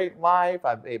lived a great life.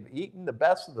 I've eaten the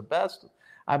best of the best.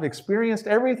 I've experienced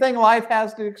everything life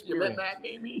has to You experience. bet that,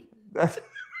 baby.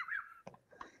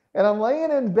 And I'm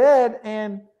laying in bed,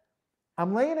 and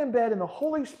the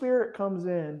Holy Spirit comes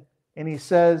in, and he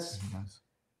says,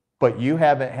 but you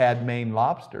haven't had Maine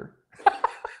lobster.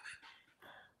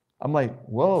 I'm like,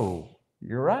 whoa,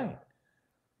 you're right.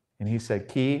 And he said,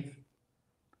 Keith,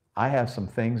 I have some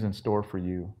things in store for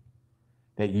you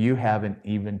that you haven't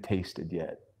even tasted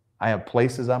yet. I have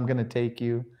places I'm going to take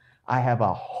you. I have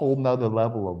a whole nother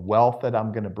level of wealth that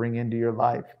I'm going to bring into your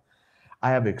life. I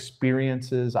have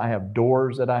experiences. I have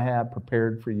doors that I have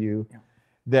prepared for you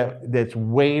that's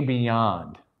way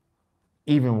beyond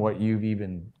even what you've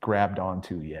even grabbed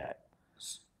onto yet.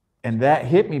 And that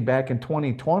hit me back in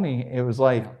 2020. It was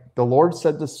like the Lord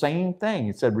said the same thing.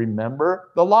 He said, remember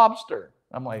the lobster.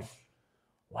 I'm like,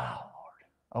 wow,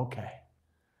 Lord, okay.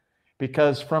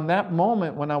 Because from that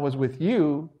moment when I was with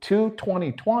you to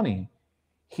 2020,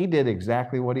 he did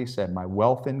exactly what he said. My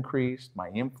wealth increased, my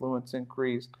influence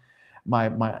increased.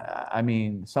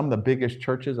 Some of the biggest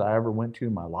churches I ever went to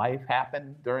in my life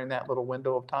happened during that little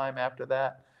window of time after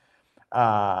that.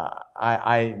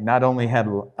 I not only had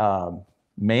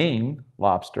Maine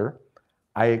lobster,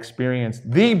 I experienced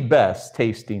the best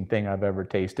tasting thing I've ever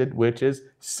tasted, which is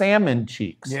salmon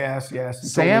cheeks. Yes.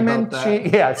 Salmon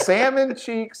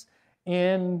cheeks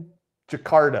in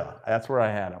Jakarta. That's where I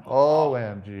had them.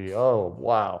 OMG. Oh,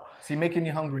 wow. Is he making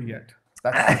you hungry yet?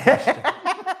 That's the question.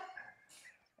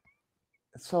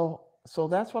 So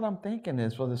that's what I'm thinking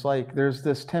is, well, it's like there's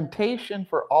this temptation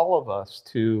for all of us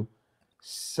to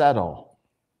settle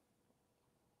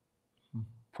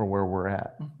for where we're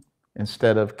at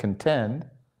instead of contend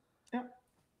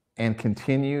and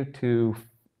continue to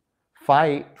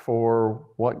fight for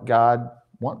what God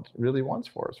really wants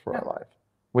for us for our life,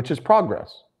 which is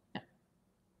progress.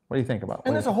 What do you think about?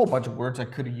 And there's a whole bunch of words I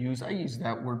could have used. I use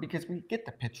that word because we get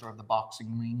the picture of the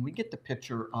boxing ring. We get the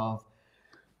picture of,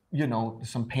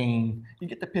 some pain. You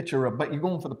get the picture of, but you're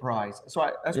going for the prize. So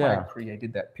that's why I Yeah.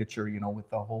 created that picture, with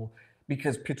the whole,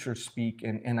 because pictures speak,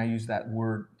 and I use that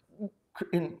word.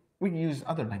 And we use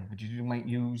other languages. You might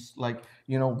use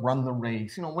run the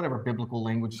race, whatever biblical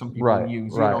language some people Right,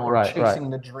 use, right, or right, right. chasing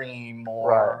the dream,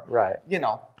 or, right.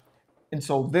 And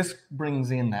so this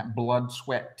brings in that blood,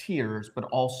 sweat, tears, but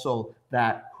also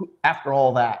that after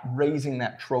all that, raising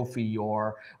that trophy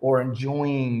or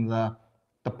enjoying the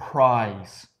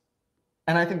prize.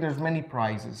 And I think there's many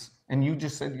prizes. And you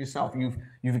just said yourself, you've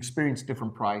experienced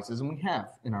different prizes, and we have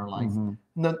in our life.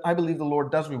 I believe the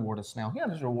Lord does reward us now. Yeah,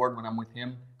 there's a reward when I'm with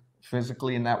Him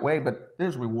physically in that way, but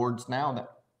there's rewards now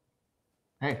that,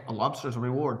 hey, a lobster's a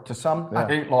reward. To some, Yeah. I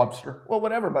hate lobster. Well,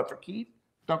 whatever. But for Keith,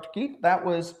 Dr. Keith, that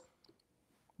was.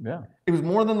 Yeah. It was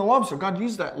more than the lobster. God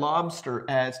used that lobster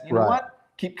as, you know Right. what?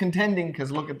 Keep contending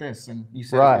because look at this. And you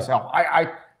said Right. to yourself,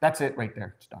 that's it right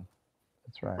there. It's done.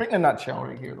 That's right. Right in a nutshell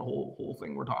right here, the whole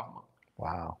thing we're talking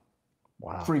about.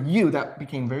 Wow. For you, that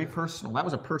became very personal. That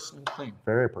was a personal thing.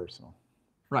 Very personal.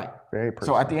 Right. Very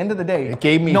personal. So at the end of the day, It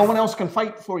gave me- no one else can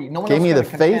fight for you. No one Gave else me the can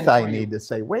contend faith I for you. need to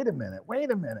say, wait a minute.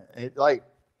 It like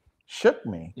shook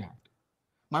me. Yeah.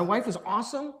 My wife is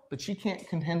awesome, but she can't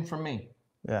contend for me.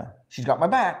 Yeah. She's got my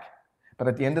back. But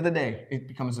at the end of the day, it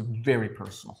becomes very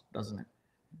personal, doesn't it?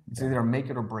 It's either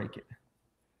make it or break it.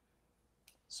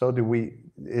 So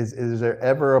is there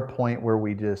ever a point where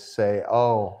we just say,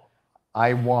 oh,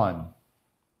 I won.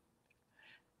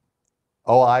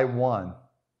 Oh, I won.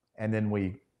 And then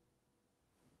we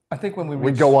I think when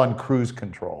we go on cruise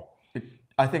control.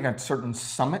 I think at certain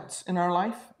summits in our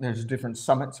life, there's different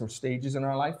summits or stages in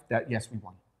our life that, yes, we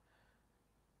won.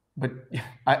 But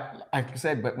like I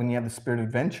said, but when you have the spirit of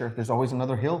adventure, there's always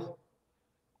another hill.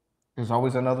 There's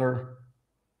always another,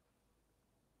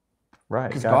 Right.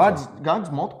 because gotcha.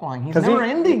 God's multiplying. He's 'Cause never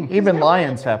ending. He's Even never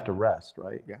lions have to rest,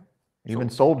 right? Yeah. Even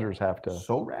soldiers have to.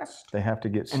 So rest. They have to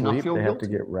get And not sleep. feel They have to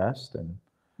guilty. get rest, and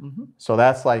Mhm. so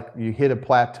that's like you hit a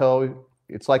plateau.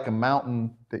 It's like a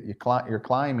mountain that you're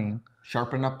climbing.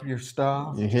 Sharpen up your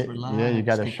stuff. You just hit, relax, yeah. You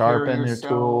got to take care of sharpen your yourself.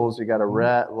 tools. You got to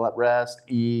rest,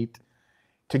 eat,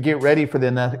 to get ready for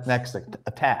the next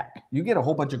attack. You get a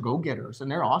whole bunch of go-getters, and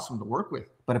they're awesome to work with.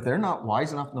 But if they're not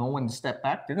wise enough to know when to step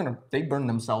back, they burn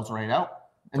themselves right out,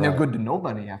 and they're Right. good to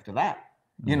nobody after that.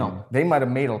 They might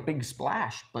have made a big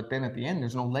splash, but then at the end,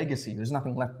 there's no legacy. There's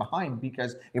nothing left behind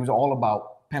because it was all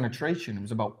about penetration. It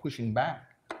was about pushing back.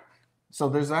 So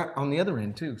there's that on the other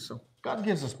end too. So God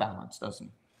gives us balance, doesn't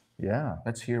He? Yeah,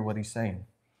 Let's hear what He's saying.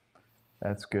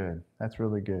 that's good. That's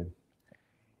really good.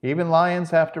 Even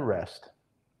lions have to rest.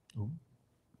 Ooh.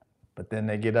 But then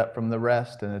they get up from the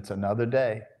rest and it's another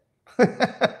day.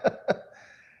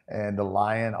 And the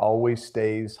lion always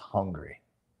stays hungry.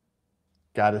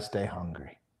 Got to stay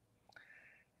hungry.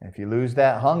 And if you lose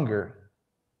that hunger,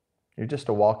 you're just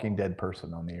a walking dead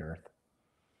person on the earth.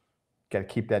 Got to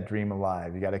keep that dream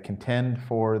alive. You got to contend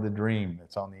for the dream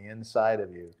that's on the inside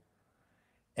of you.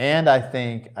 And I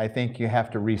think you have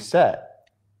to reset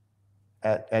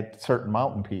at certain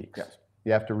mountain peaks. Yes.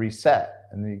 You have to reset,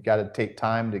 and you got to take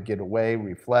time to get away,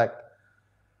 reflect.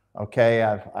 Okay,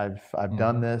 I've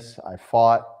done this. I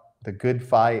fought the good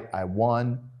fight. I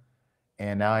won,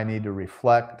 and now I need to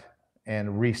reflect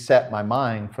and reset my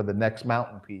mind for the next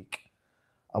mountain peak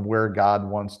of where God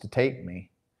wants to take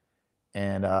me.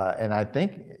 And I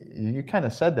think you kind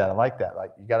of said that. I like that.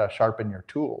 Like, you got to sharpen your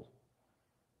tools.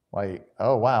 Like,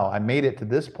 oh wow, I made it to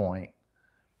this point.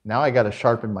 Now I got to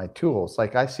sharpen my tools.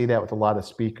 Like, I see that with a lot of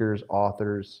speakers,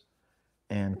 authors,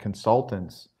 and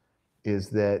consultants, is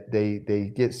that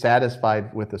they get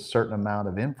satisfied with a certain amount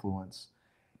of influence,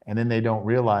 and then they don't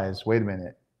realize, wait a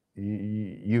minute,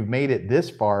 you've made it this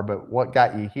far, but what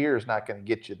got you here is not going to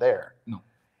get you there. No.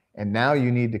 And now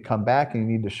you need to come back and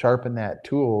you need to sharpen that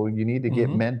tool. You need to get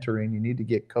Mhm. mentoring. You need to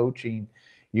get coaching.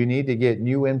 You need to get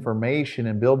new information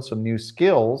and build some new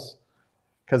skills,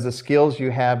 because the skills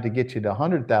you have to get you to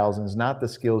 100,000 is not the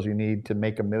skills you need to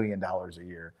make $1 million a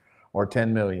year or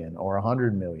 10 million or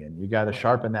 100 million. You got to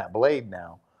sharpen that blade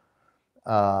now.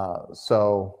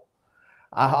 So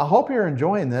I hope you're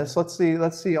enjoying this. Let's see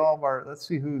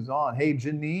who's on. Hey,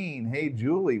 Janine. Hey,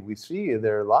 Julie. We see you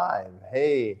there live.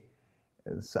 Hey,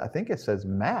 I think it says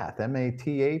Math,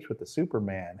 M-A-T-H with the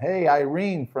Superman. Hey,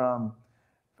 Irene from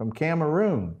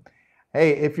Cameroon.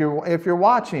 Hey, if you're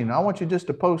watching, I want you just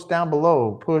to post down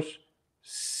below. Push,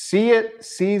 see it,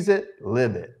 seize it,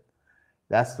 live it.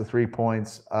 That's the 3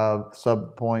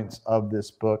 sub-points of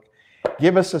this book.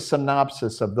 Give us a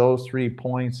synopsis of those 3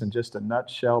 points in just a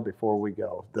nutshell before we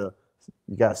go. The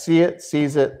You got to see it,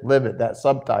 seize it, live it, that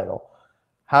subtitle.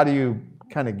 How do you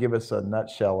kind of give us a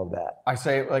nutshell of that? I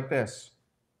say it like this.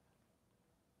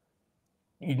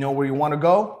 You know where you want to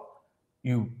go.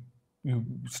 You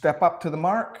step up to the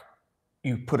mark.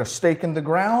 You put a stake in the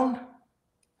ground,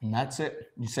 and that's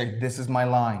it. You say, this is my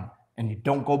line. And you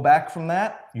don't go back from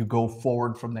that. You go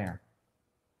forward from there.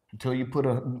 Until you put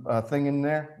a thing in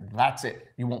there, that's it.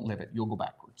 You won't live it. You'll go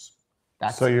backwards.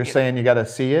 That's So you're it. saying you got to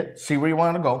see it, See where you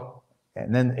want to go.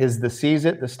 and then is the seize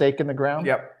it the stake in the ground?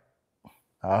 Yep.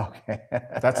 Okay.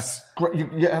 That's great.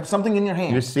 You have something in your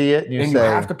hand. You see it, you and say, you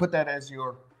have to put that as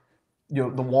your the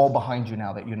wall behind you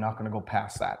now that you're not going to go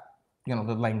past that. You know,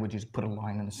 the language is put a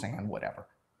line in the sand, whatever.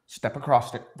 Step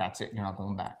across it. That's it. You're not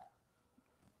going back.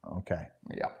 okay.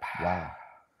 Yep. Wow.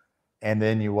 And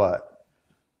then you what?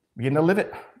 Begin to live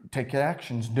it. Take your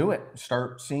actions. Do it.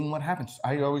 Start seeing what happens.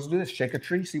 I always do this. Shake a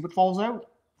tree. See what falls out.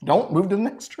 Don't move to the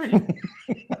next tree.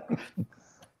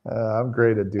 I'm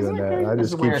great at doing Isn't it that. great? I This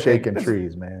just is the way keep I think. shaking This-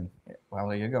 trees, man. Well,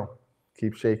 there you go.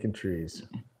 Keep shaking trees.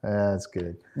 That's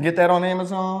good. You get that on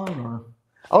Amazon or?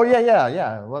 Oh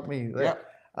yeah. Let me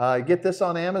Yeah. get this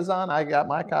on Amazon. I got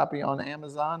my copy on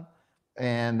Amazon,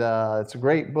 and it's a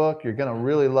great book. You're gonna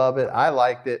really love it. I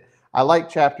liked it. I like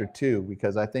chapter 2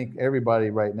 because I think everybody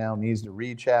right now needs to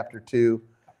read chapter 2.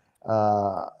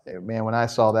 Man, when I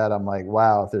saw that, I'm like,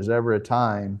 wow. If there's ever a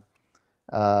time,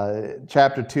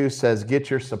 chapter 2 says, "Get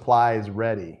your supplies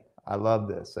ready." I love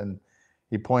this, and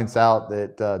he points out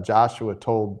that Joshua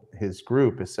told his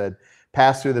group, it said,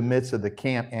 "Pass through the midst of the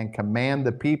camp and command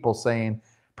the people, saying,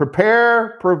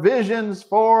 prepare provisions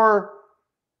for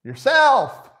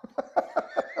yourself."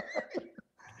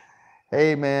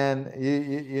 Hey, man,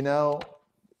 you know,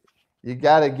 you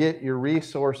got to get your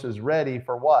resources ready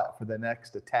for what? For the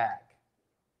next attack.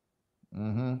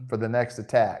 For the next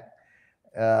attack.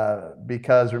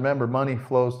 Because remember, money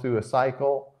flows through a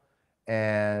cycle,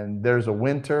 and there's a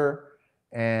winter,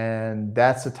 and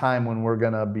that's the time when we're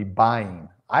going to be buying.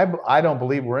 I don't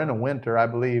believe we're in a winter. I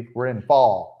believe we're in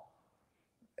fall.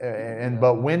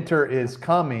 But winter is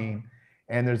coming,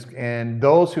 and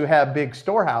those who have big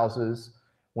storehouses,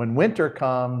 when winter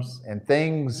comes and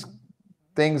things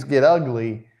get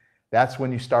ugly, that's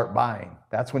when you start buying.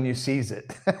 That's when you seize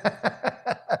it.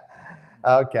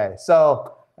 Okay,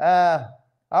 so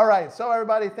all right, so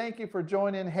everybody, thank you for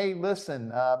joining. Hey,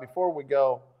 listen, before we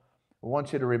go, I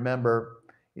want you to remember,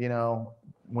 you know,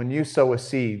 when you sow a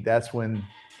seed, that's when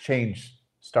change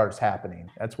starts happening.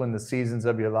 That's when the seasons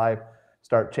of your life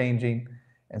start changing.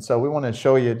 And so we want to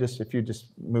show you, just if you just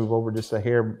move over just a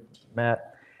hair, Matt,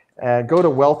 go to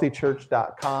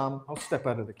wealthychurch.com I'll step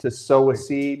out of the to sow a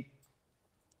seed.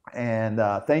 And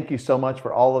thank you so much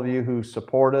for all of you who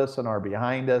support us and are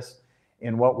behind us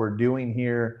in what we're doing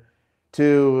here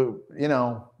to, you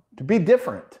know, to be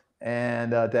different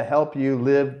and to help you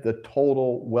live the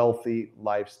total wealthy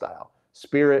lifestyle,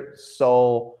 spirit,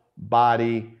 soul,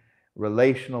 body,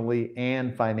 relationally,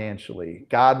 and financially.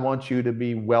 God wants you to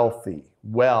be wealthy,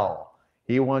 well.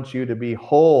 He wants you to be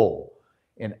whole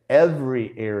in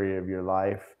every area of your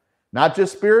life, not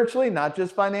just spiritually, not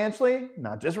just financially,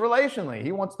 not just relationally.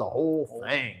 He wants the whole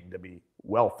thing to be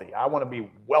wealthy. I want to be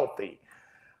wealthy.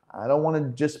 I don't want to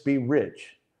just be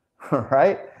rich. All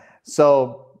right.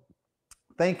 So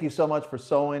thank you so much for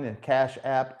sowing, and Cash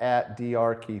App at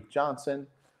Dr. Keith Johnson,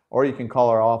 or you can call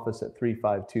our office at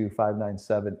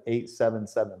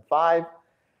 352-597-8775.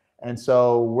 And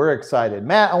so we're excited.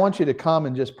 Matt, I want you to come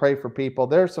and just pray for people.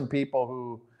 There's some people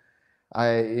who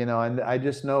I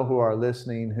just know who are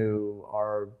listening, who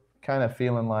are kind of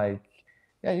feeling like,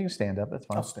 yeah, you can stand up. That's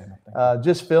fine. I'll stand up.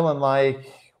 Just feeling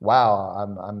like,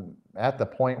 wow, I'm at the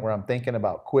point where I'm thinking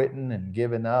about quitting and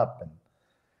giving up,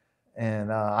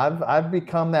 and I've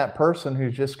become that person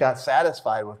who's just got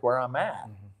satisfied with where I'm at.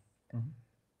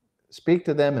 Speak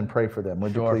to them and pray for them,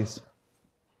 would Sure. you please?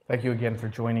 Thank you again for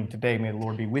joining today. May the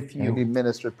Lord be with you. Maybe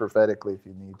minister prophetically if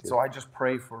you need to. So I just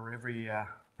pray for every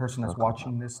person that's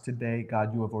watching this today.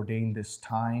 God, you have ordained this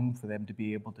time for them to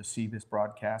be able to see this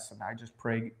broadcast. And I just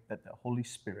pray that the Holy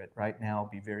Spirit right now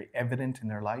be very evident in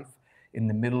their life in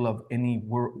the middle of any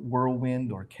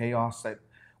whirlwind or chaos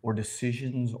or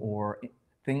decisions or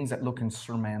things that look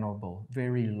insurmountable,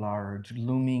 very large,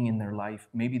 looming in their life.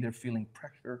 Maybe they're feeling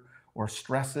pressure or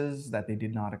stresses that they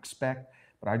did not expect.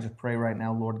 But I just pray right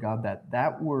now, Lord God,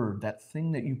 that word, that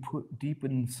thing that you put deep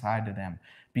inside of them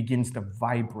begins to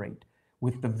vibrate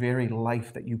with the very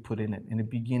life that you put in it. And it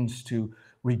begins to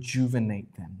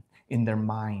rejuvenate them in their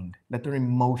mind. Let their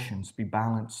emotions be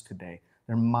balanced today.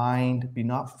 Their mind be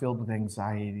not filled with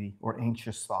anxiety or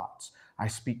anxious thoughts. I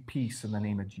speak peace in the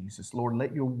name of Jesus. Lord,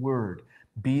 let your word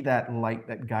Be that light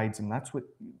that guides them. That's what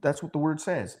the word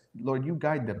says. Lord, you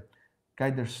guide them,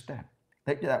 guide their step.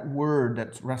 That word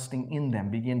that's resting in them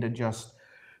begin to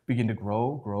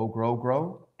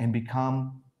grow, and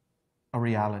become a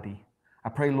reality. I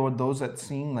pray, Lord, those that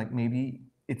seem like maybe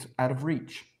it's out of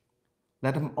reach,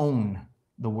 let them own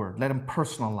the word. Let them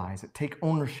personalize it. Take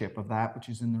ownership of that which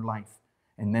is in their life,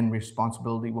 and then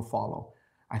responsibility will follow.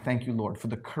 I thank you, Lord, for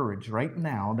the courage right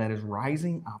now that is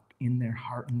rising up in their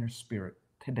heart and their spirit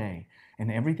today.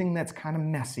 And everything that's kind of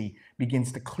messy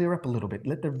begins to clear up a little bit.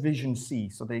 Let their vision see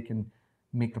so they can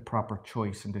make the proper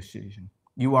choice and decision.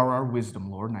 You are our wisdom,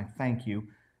 Lord, and I thank you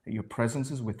that your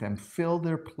presence is with them. Fill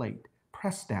their plate,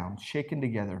 pressed down, shaken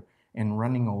together, and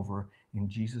running over. In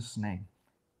Jesus' name,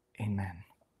 amen.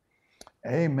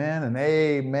 Amen and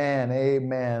amen.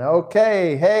 Amen.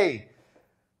 Okay. Hey,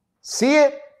 see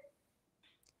it,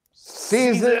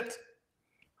 seize it,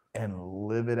 and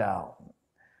live it out.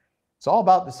 It's all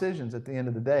about decisions at the end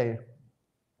of the day.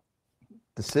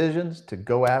 Decisions to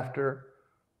go after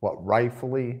what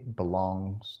rightfully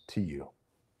belongs to you.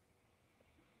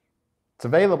 It's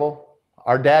available.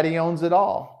 Our daddy owns it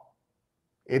all.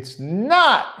 It's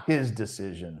not his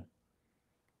decision.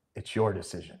 It's your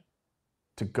decision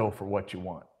to go for what you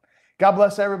want. God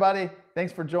bless everybody.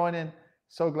 Thanks for joining.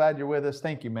 So glad you're with us.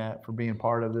 Thank you, Matt, for being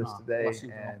part of this today bless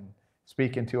you, and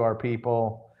speaking to our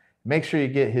people. Make sure you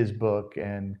get his book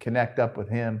and connect up with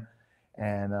him,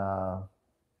 and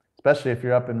especially if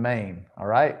you're up in Maine. All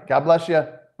right. God bless you.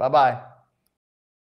 Bye-bye.